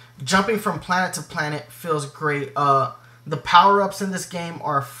 The jumping from planet to planet feels great. The power-ups in this game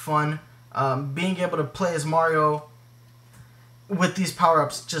are fun. Being able to play as Mario with these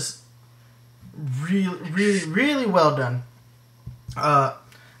power-ups, just really well done.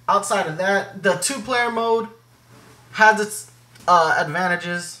 Outside of that, the 2-player mode has its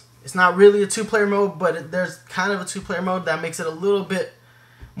advantages. It's not really a 2-player mode, but there's kind of a 2-player mode that makes it a little bit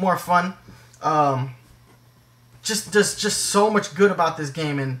more fun. Just so much good about this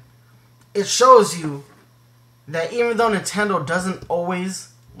game, and it shows you that even though Nintendo doesn't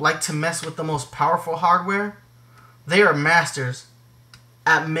always like to mess with the most powerful hardware, they are masters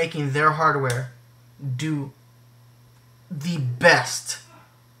at making their hardware do the best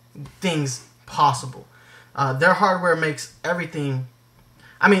things possible. Their hardware makes everything.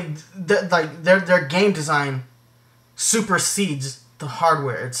 I mean, their game design supersedes the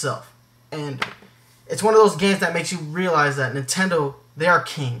hardware itself, and it's one of those games that makes you realize that Nintendo, they are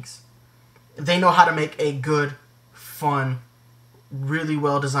kings. They know how to make a good, fun, really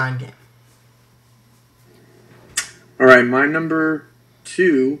well designed game. All right, my number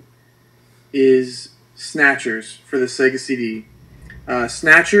 2 is Snatchers for the Sega CD.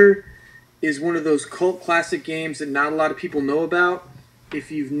 Snatcher is one of those cult classic games that not a lot of people know about.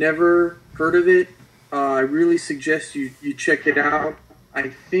 If you've never heard of it, I really suggest you check it out. I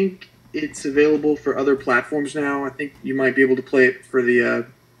think it's available for other platforms now. I think you might be able to play it for the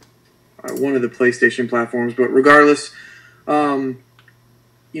one of the PlayStation platforms. But regardless,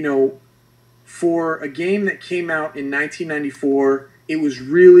 for a game that came out in 1994, it was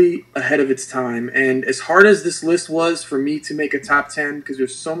really ahead of its time. And as hard as this list was for me to make a top 10, because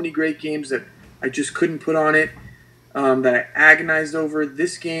there's so many great games that I just couldn't put on it, that I agonized over,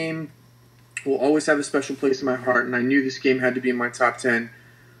 this game will always have a special place in my heart, and I knew this game had to be in my top 10.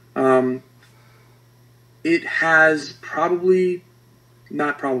 It has definitely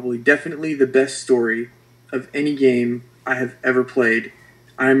the best story of any game I have ever played.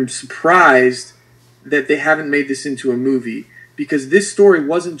 I'm surprised that they haven't made this into a movie, because this story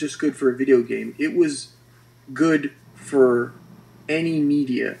wasn't just good for a video game. It was good for any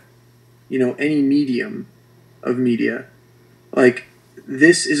media, any medium of media. Like,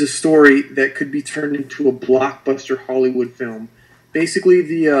 this is a story that could be turned into a blockbuster Hollywood film. Basically,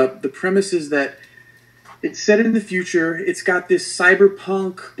 the premise is that it's set in the future. It's got this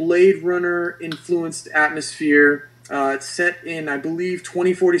cyberpunk, Blade Runner influenced atmosphere. It's set in, I believe,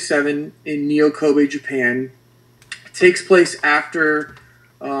 2047 in Neo-Kobe, Japan. It takes place after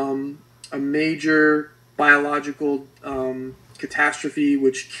a major biological catastrophe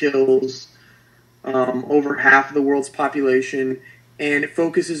which kills over half of the world's population. And it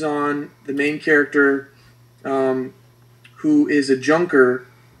focuses on the main character, who is a junker,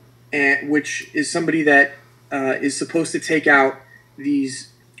 which is somebody that is supposed to take out these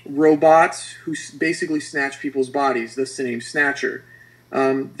robots who basically snatch people's bodies. Thus the name Snatcher.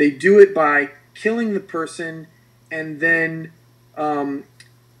 They do it by killing the person and then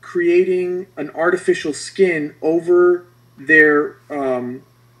creating an artificial skin over their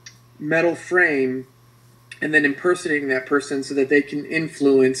metal frame, and then impersonating that person so that they can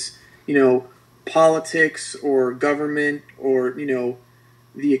influence, politics or government or,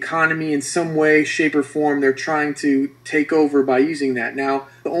 the economy in some way, shape, or form. They're trying to take over by using that. Now,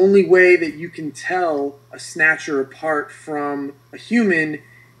 the only way that you can tell a snatcher apart from a human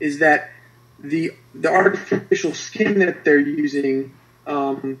is that the artificial skin that they're using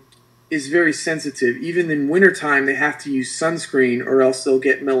is very sensitive. Even in wintertime, they have to use sunscreen or else they'll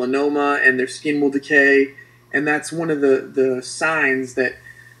get melanoma and their skin will decay. And that's one of the signs that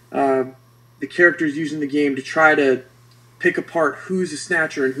the characters use in the game to try to pick apart who's a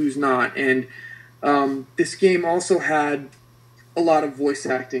snatcher and who's not. And this game also had a lot of voice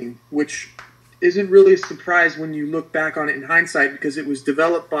acting, which isn't really a surprise when you look back on it in hindsight, because it was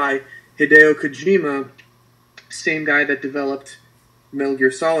developed by Hideo Kojima, same guy that developed Metal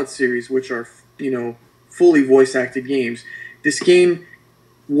Gear Solid series, which are, fully voice acted games. This game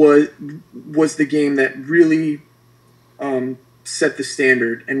was the game that really set the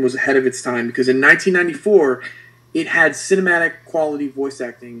standard and was ahead of its time, because in 1994 it had cinematic quality voice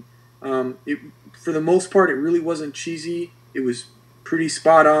acting. For the most part, it really wasn't cheesy. It was pretty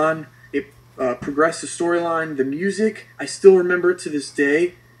spot on. It progressed the storyline. The music, I still remember to this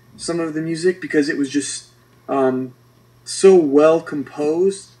day some of the music, because it was just so well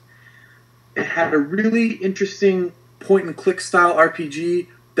composed. It had a really interesting point-and-click style RPG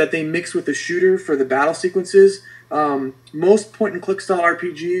that they mixed with a shooter for the battle sequences. Most point-and-click style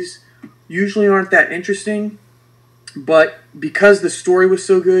RPGs usually aren't that interesting. But because the story was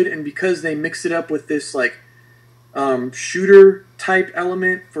so good, and because they mixed it up with this like shooter type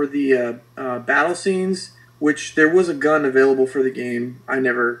element for the battle scenes, which there was a gun available for the game. I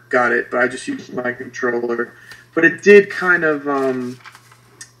never got it, but I just used my controller. But it did kind of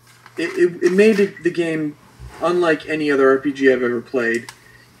it made the game unlike any other RPG I've ever played,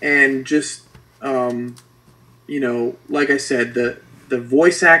 and just like I said, the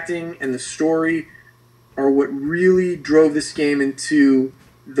voice acting and the story are what really drove this game into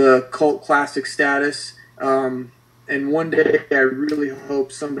the cult classic status. And one day I really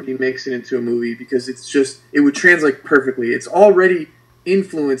hope somebody makes it into a movie, because it would translate perfectly. It's already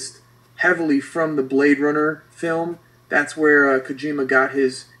influenced heavily from the Blade Runner film. That's where Kojima got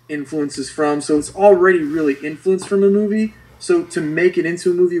his influences from. So it's already really influenced from a movie. So to make it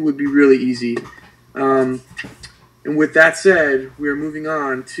into a movie would be really easy. And with that said, we are moving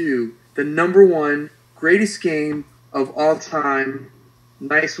on to the number one greatest game of all time.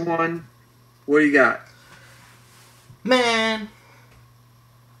 Nice one. What do you got? Man,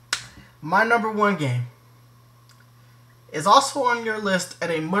 my number one game is also on your list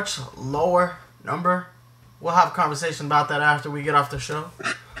at a much lower number. We'll have a conversation about that after we get off the show.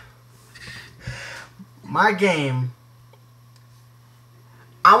 My game,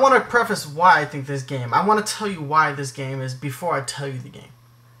 I want to preface why I think this game. I want to tell you why this game is before I tell you the game.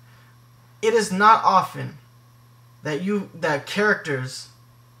 It is not often that characters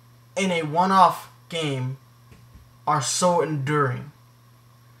in a one-off game are so enduring.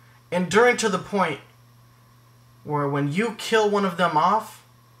 Enduring to the point where when you kill one of them off,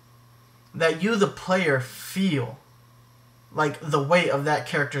 that you, the player, feel like the weight of that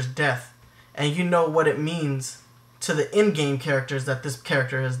character's death, and you know what it means to the in-game characters that this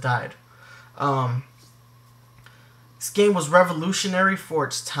character has died. This game was revolutionary for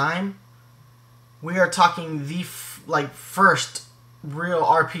its time. We are talking the first real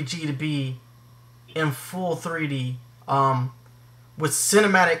RPG to be in full 3D, with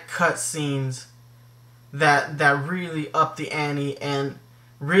cinematic cutscenes that really upped the ante and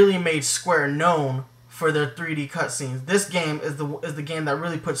really made Square known for their 3D cutscenes. This game is the game that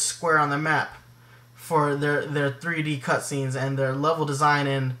really put Square on the map for their 3D cutscenes and their level design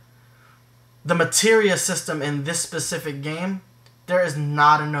and the materia system in this specific game. There is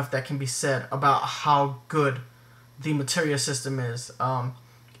not enough that can be said about how good the materia system is.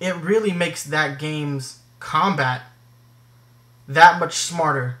 It really makes that game's combat that much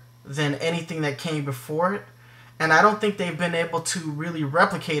smarter than anything that came before it. And I don't think they've been able to really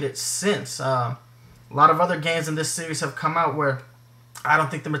replicate it since. A lot of other games in this series have come out where I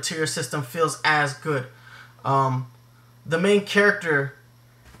don't think the materia system feels as good. The main character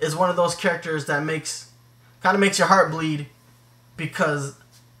is one of those characters that kind of makes your heart bleed, because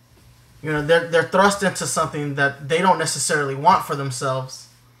they're thrust into something that they don't necessarily want for themselves.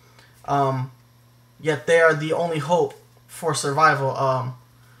 Yet they are the only hope for survival.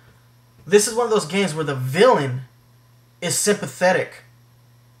 This is one of those games where the villain is sympathetic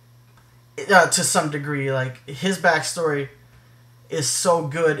to some degree. Like, his backstory is so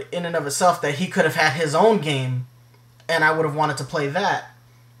good in and of itself that he could have had his own game, and I would have wanted to play that.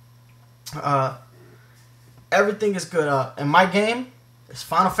 Everything is good. And my game is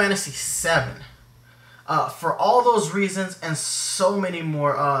Final Fantasy VII. For all those reasons and so many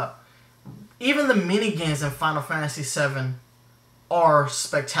more, even the mini games in Final Fantasy VII are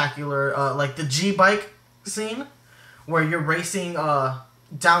spectacular. Like the G-Bike scene, where you're racing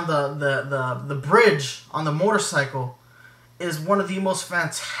down the bridge on the motorcycle, is one of the most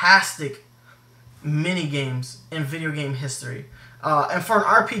fantastic mini games in video game history. And for an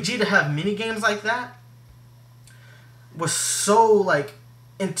RPG to have mini games like that was so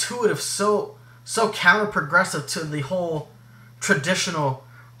intuitive, so counter progressive to the whole traditional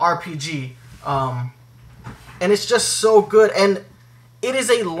RPG. And it's just so good, and it is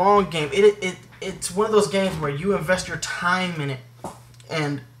a long game. It's one of those games where you invest your time in it,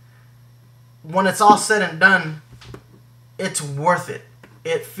 and when it's all said and done, it's worth it.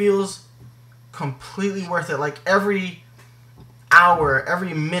 It feels completely worth it. Like, every hour,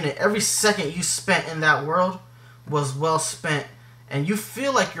 every minute, every second you spent in that world was well spent, and you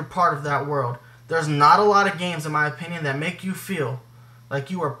feel like you're part of that world. There's not a lot of games, in my opinion, that make you feel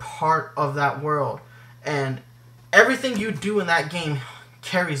like you are part of that world, and everything you do in that game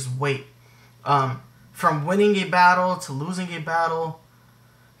carries weight. From winning a battle to losing a battle,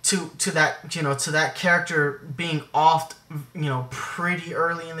 to that character being offed, pretty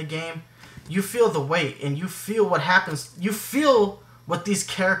early in the game. You feel the weight, and you feel what happens. You feel what these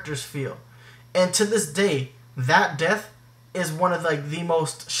characters feel. And to this day, that death is one of the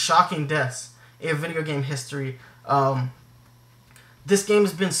most shocking deaths in video game history. This game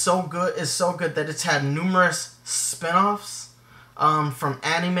has been so good, that it's had numerous spin-offs, from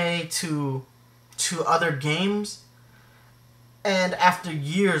anime to other games. And after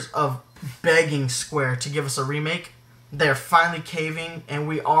years of begging Square to give us a remake, they're finally caving, and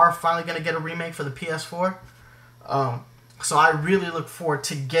we are finally going to get a remake for the PS4. So I really look forward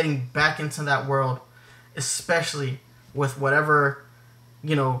to getting back into that world, especially with whatever,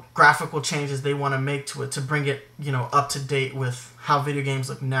 graphical changes they want to make to it to bring it, up to date with how video games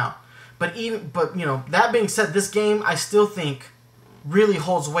look now. But that being said, this game I still think really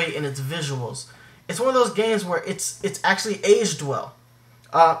holds weight in its visuals. It's one of those games where it's actually aged well.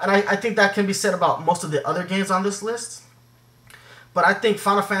 And I think that can be said about most of the other games on this list. But I think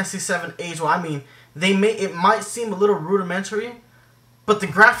Final Fantasy VII aged well. I mean, it might seem a little rudimentary, but the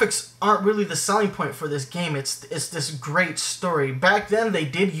graphics aren't really the selling point for this game. It's this great story. Back then, they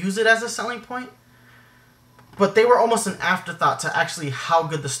did use it as a selling point, but they were almost an afterthought to actually how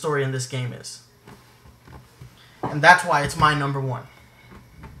good the story in this game is. And that's why it's my number one.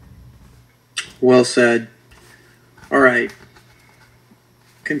 Well said. All right.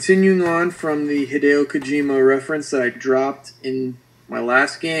 Continuing on from the Hideo Kojima reference that I dropped in my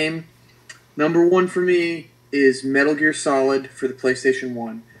last game, number one for me is Metal Gear Solid for the PlayStation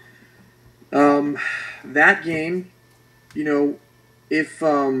 1. That game, if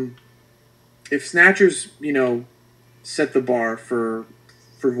Snatchers, set the bar for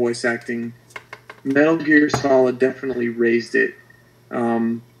voice acting, Metal Gear Solid definitely raised it.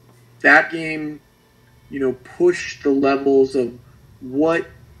 That game, pushed the levels of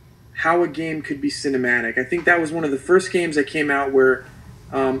how a game could be cinematic. I think that was one of the first games that came out where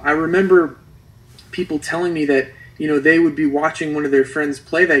I remember people telling me that, they would be watching one of their friends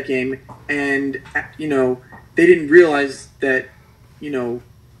play that game and, they didn't realize that,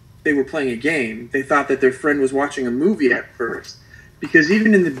 they were playing a game. They thought that their friend was watching a movie at first. Because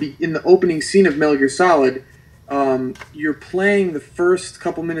even in the opening scene of Metal Gear Solid, you're playing the first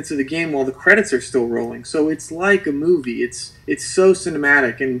couple minutes of the game while the credits are still rolling. So it's like a movie. It's so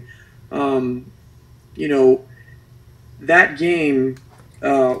cinematic. And, that game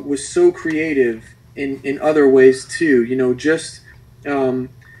was so creative in other ways too.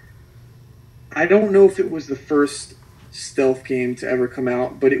 I don't know if it was the first stealth game to ever come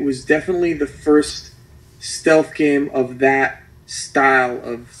out, but it was definitely the first stealth game of that style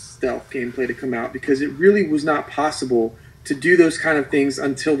of stealth gameplay to come out, because it really was not possible to do those kind of things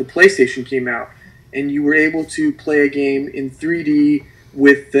until the PlayStation came out, and you were able to play a game in 3D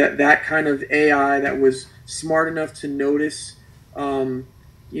with that kind of AI that was smart enough to notice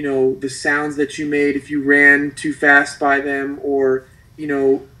the sounds that you made if you ran too fast by them, or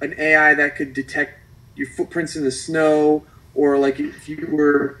an AI that could detect your footprints in the snow, or like if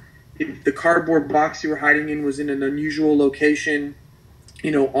the cardboard box you were hiding in was in an unusual location,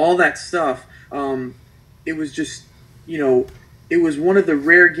 all that stuff. It was just, it was one of the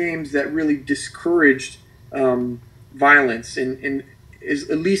rare games that really discouraged violence, and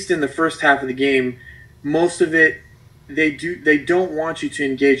is at least in the first half of the game. Most of it, they don't want you to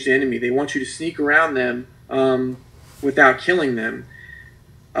engage the enemy. They want you to sneak around them without killing them.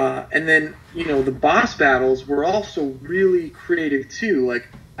 And then, the boss battles were also really creative too. Like,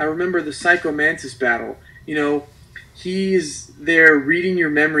 I remember the Psycho Mantis battle. He's there reading your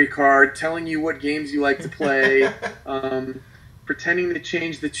memory card, telling you what games you like to play, pretending to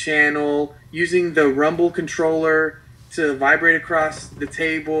change the channel, using the rumble controller to vibrate across the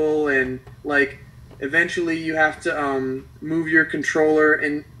table, and eventually you have to move your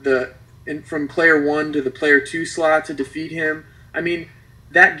controller from player 1 to the player 2 slot to defeat him. I mean,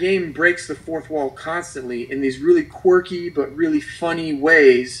 that game breaks the fourth wall constantly in these really quirky but really funny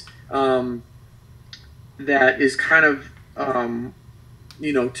ways. That is kind of,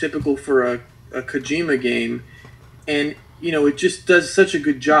 typical for a Kojima game. And, it just does such a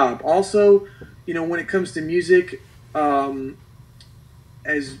good job. Also, when it comes to music,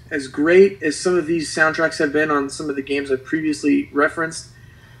 as great as some of these soundtracks have been on some of the games I've previously referenced,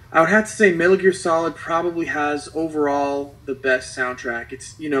 I would have to say Metal Gear Solid probably has overall the best soundtrack.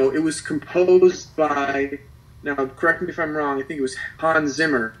 It's, it was composed by, now correct me if I'm wrong, I think it was Hans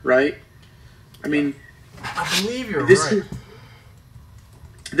Zimmer, right? I mean, I believe you're right.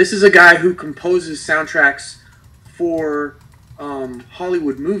 This is a guy who composes soundtracks for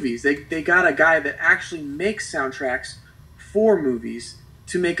Hollywood movies. They got a guy that actually makes soundtracks for movies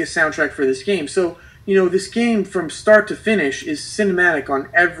to make a soundtrack for this game. So, this game from start to finish is cinematic on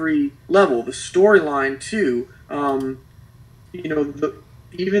every level. The storyline too.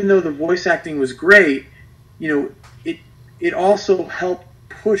 Even though the voice acting was great, it also helped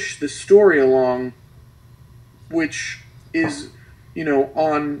push the story along which is,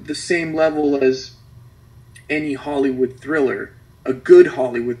 on the same level as any Hollywood thriller, a good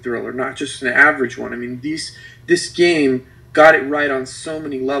Hollywood thriller, not just an average one. I mean, this game got it right on so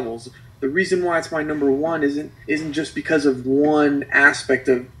many levels. The reason why it's my number one isn't just because of one aspect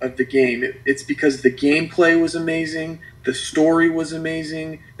of the game. It's because the gameplay was amazing, the story was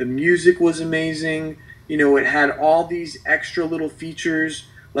amazing, the music was amazing. It had all these extra little features.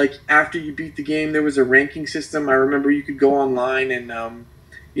 Like, after you beat the game, there was a ranking system. I remember you could go online and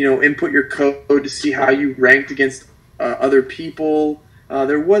input your code to see how you ranked against other people.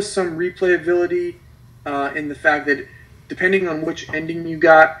 There was some replayability in the fact that depending on which ending you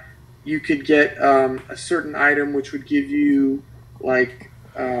got, you could get a certain item which would give you like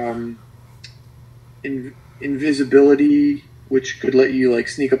invisibility, which could let you like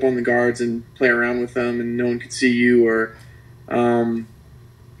sneak up on the guards and play around with them and no one could see you. Or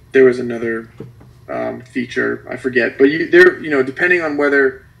there was another feature, I forget. But depending on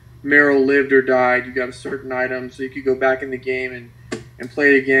whether Meryl lived or died, you got a certain item, so you could go back in the game and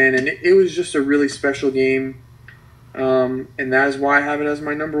play it again. And it was just a really special game. And that is why I have it as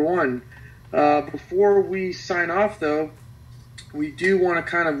my number one. Before we sign off, though, we do want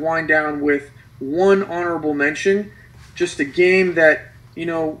to kind of wind down with one honorable mention. Just a game that,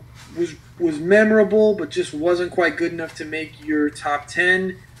 was memorable, but just wasn't quite good enough to make your top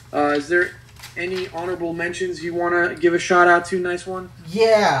 10. Is there any honorable mentions you want to give a shout out to? Nice one.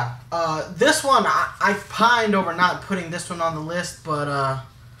 Yeah. This one, I pined over not putting this one on the list, but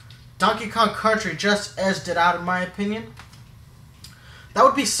Donkey Kong Country just edged it out in my opinion. That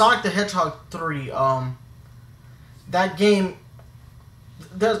would be Sonic the Hedgehog 3. That game,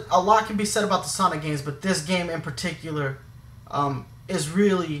 there's a lot can be said about the Sonic games, but this game in particular is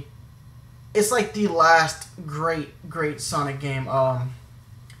really, it's like the last great Sonic game.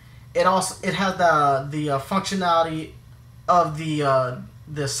 It has the functionality of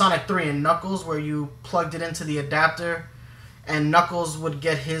the Sonic 3 and Knuckles, where you plugged it into the adapter and Knuckles would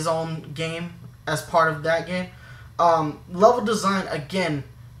get his own game as part of that game. Level design, again,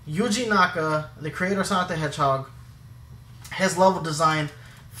 Yuji Naka, the creator of Sonic the Hedgehog, his level design,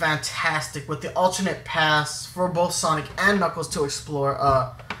 fantastic, with the alternate paths for both Sonic and Knuckles to explore.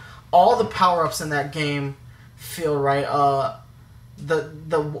 All the power-ups in that game feel right.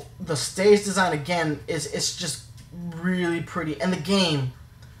 The stage design, again, it's just really pretty. And the game,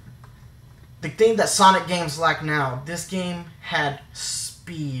 the thing that Sonic games lack now, this game had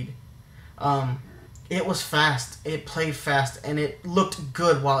speed. It was fast, it played fast, and it looked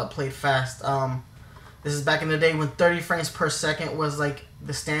good while it played fast. This is back in the day when 30 frames per second was like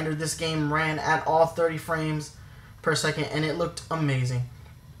the standard. This game ran at all 30 frames per second, and it looked amazing.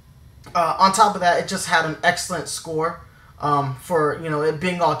 On top of that, it just had an excellent score for it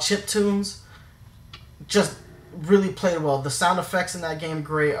being all chip tunes. Just really played well. The sound effects in that game,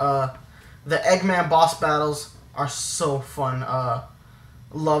 great. The Eggman boss battles are so fun.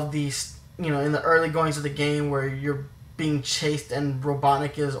 Love these, in the early goings of the game where you're being chased and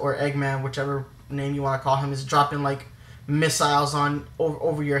Robotnik or Eggman, whichever name you want to call him, is dropping like missiles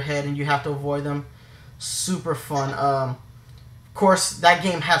over your head and you have to avoid them. Super fun. Of course, that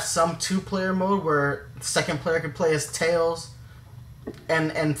game has some two-player mode where the second player can play as Tails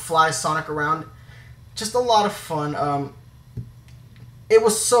and fly Sonic around. Just a lot of fun. It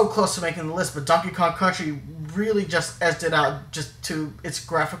was so close to making the list, but Donkey Kong Country really just edged it out just to its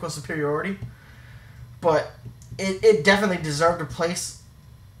graphical superiority. But it definitely deserved a place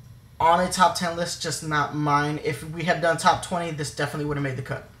on a top 10 list, just not mine. If we had done top 20, this definitely would have made the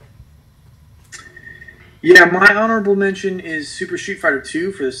cut. Yeah, my honorable mention is Super Street Fighter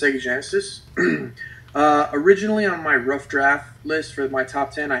 2 for the Sega Genesis. Originally on my rough draft list for my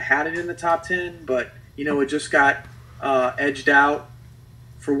top 10, I had it in the top 10, but it just got edged out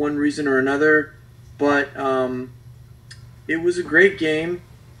for one reason or another. But it was a great game.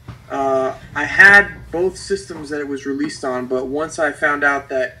 I had both systems that it was released on, but once I found out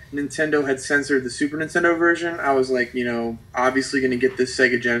that Nintendo had censored the Super Nintendo version, I was like, obviously going to get this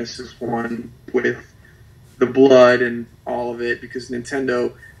Sega Genesis one with the blood and all of it, because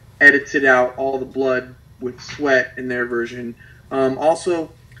Nintendo edited out all the blood with sweat in their version.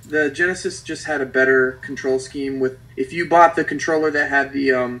 Also, the Genesis just had a better control scheme. With if you bought the controller that had the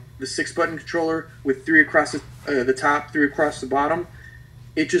 6-button controller with 3 across the top, 3 across the bottom,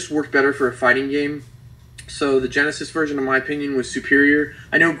 it just worked better for a fighting game. So the Genesis version, in my opinion, was superior.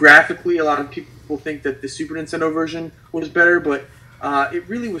 I know graphically a lot of people think that the Super Nintendo version was better, but it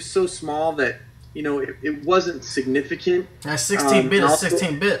really was so small that it wasn't significant. 16-bit is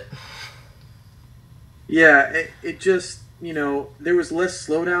 16-bit. Yeah, it just there was less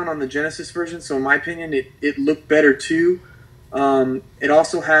slowdown on the Genesis version, so in my opinion, it looked better too. It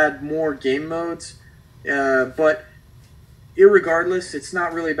also had more game modes, but irregardless, it's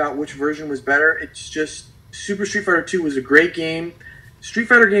not really about which version was better. It's just Super Street Fighter 2 was a great game. Street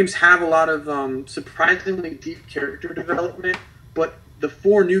Fighter games have a lot of surprisingly deep character development, but the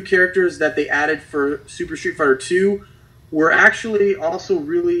 4 new characters that they added for Super Street Fighter 2 were actually also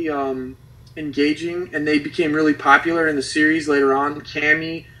really engaging, and they became really popular in the series later on.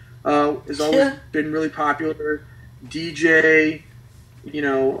 Cammy has always been really popular. DJ,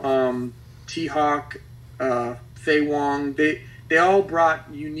 T-Hawk, Fei Wong, they all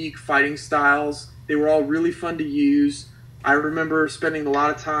brought unique fighting styles. They were all really fun to use. I remember spending a lot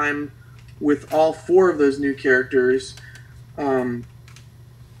of time with all 4 of those new characters. And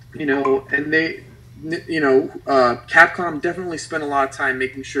they, Capcom definitely spent a lot of time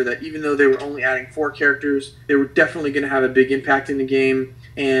making sure that even though they were only adding 4 characters, they were definitely going to have a big impact in the game.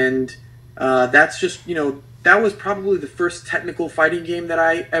 And that's just, that was probably the first technical fighting game that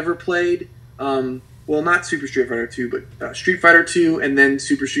I ever played. Well, not Super Street Fighter 2, but Street Fighter 2 and then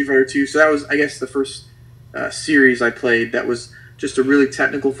Super Street Fighter 2. So that was, I guess, the first series I played that was just a really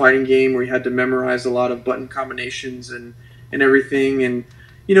technical fighting game where you had to memorize a lot of button combinations and everything. And,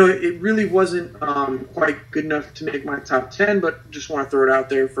 it really wasn't quite good enough to make my top 10, but just want to throw it out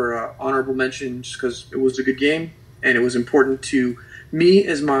there for an honorable mention just because it was a good game and it was important to me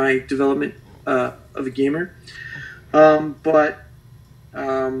as my development of a gamer. But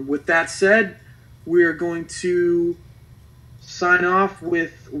with that said, we're going to sign off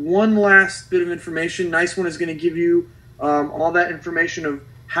with one last bit of information. Nice One is going to give you all that information of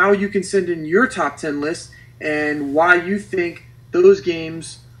how you can send in your top 10 list and why you think those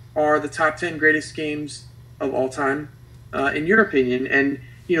games are the top 10 greatest games of all time, in your opinion. And,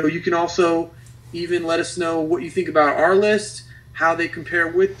 you can also even let us know what you think about our list, how they compare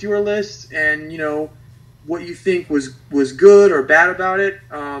with your list, and, what you think was good or bad about it.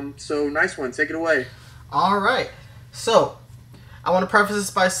 So, Nice One, take it away. All right. So, I want to preface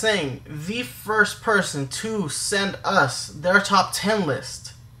this by saying the first person to send us their top 10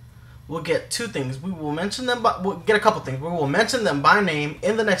 list will get 2 things. We will mention them, we'll get a couple things. We will mention them by name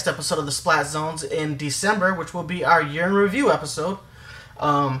in the next episode of the SplatZones in December, which will be our year in review episode.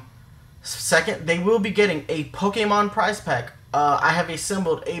 Second, they will be getting a Pokemon prize pack. I have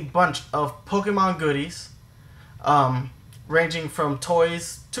assembled a bunch of Pokemon goodies, ranging from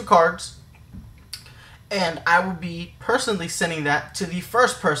toys to cards, and I will be personally sending that to the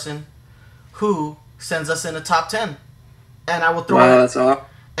first person who sends us in a top 10. And I will throw that's awesome.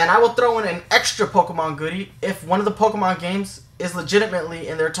 And I will throw in an extra Pokemon goodie if one of the Pokemon games is legitimately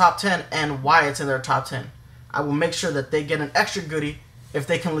in their top 10 and why it's in their top 10. I will make sure that they get an extra goodie if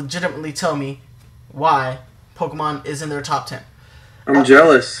they can legitimately tell me why Pokemon is in their top 10. I'm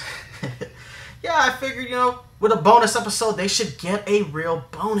jealous. Yeah, I figured, with a bonus episode, they should get a real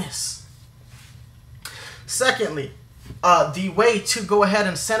bonus. Secondly, the way to go ahead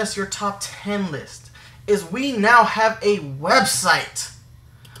and send us your top 10 list is we now have a website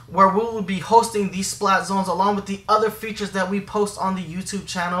where we will be hosting these SplatZones along with the other features that we post on the YouTube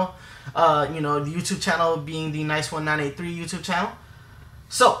channel. The YouTube channel being the Nice1983 YouTube channel.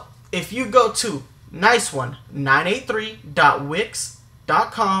 So, if you go to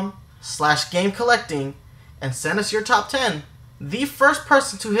nice1983.wix.com/gamecollecting and send us your top 10, the first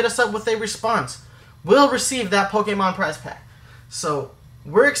person to hit us up with a response will receive that Pokemon prize pack. So,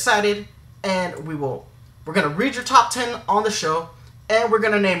 we're excited, and we're going to read your top 10 on the show, and we're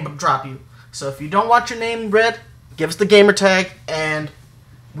going to name drop you. So if you don't want your name read, give us the gamer tag, and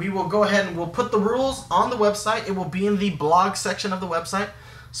we will go ahead and we'll put the rules on the website. It will be in the blog section of the website.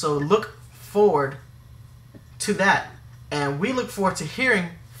 So look forward to that. And we look forward to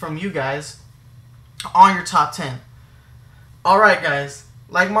hearing from you guys on your top 10. Alright guys,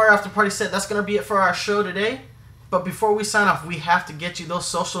 like Mario After Party said, that's going to be it for our show today. But before we sign off, we have to get you those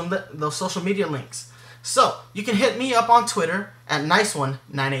social media links. So, you can hit me up on Twitter at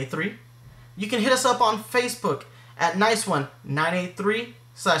Nice1983. You can hit us up on Facebook at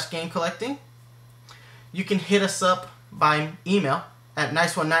Nice1983/GameCollecting. You can hit us up by email at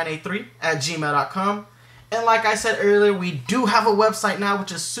Nice1983@gmail.com. And like I said earlier, we do have a website now,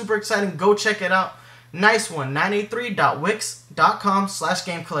 which is super exciting. Go check it out.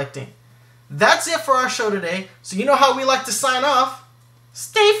 Nice1983.wix.com/GameCollecting. That's it for our show today. So you know how we like to sign off.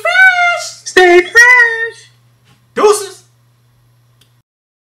 Stay fresh! Stay fresh! Deuces!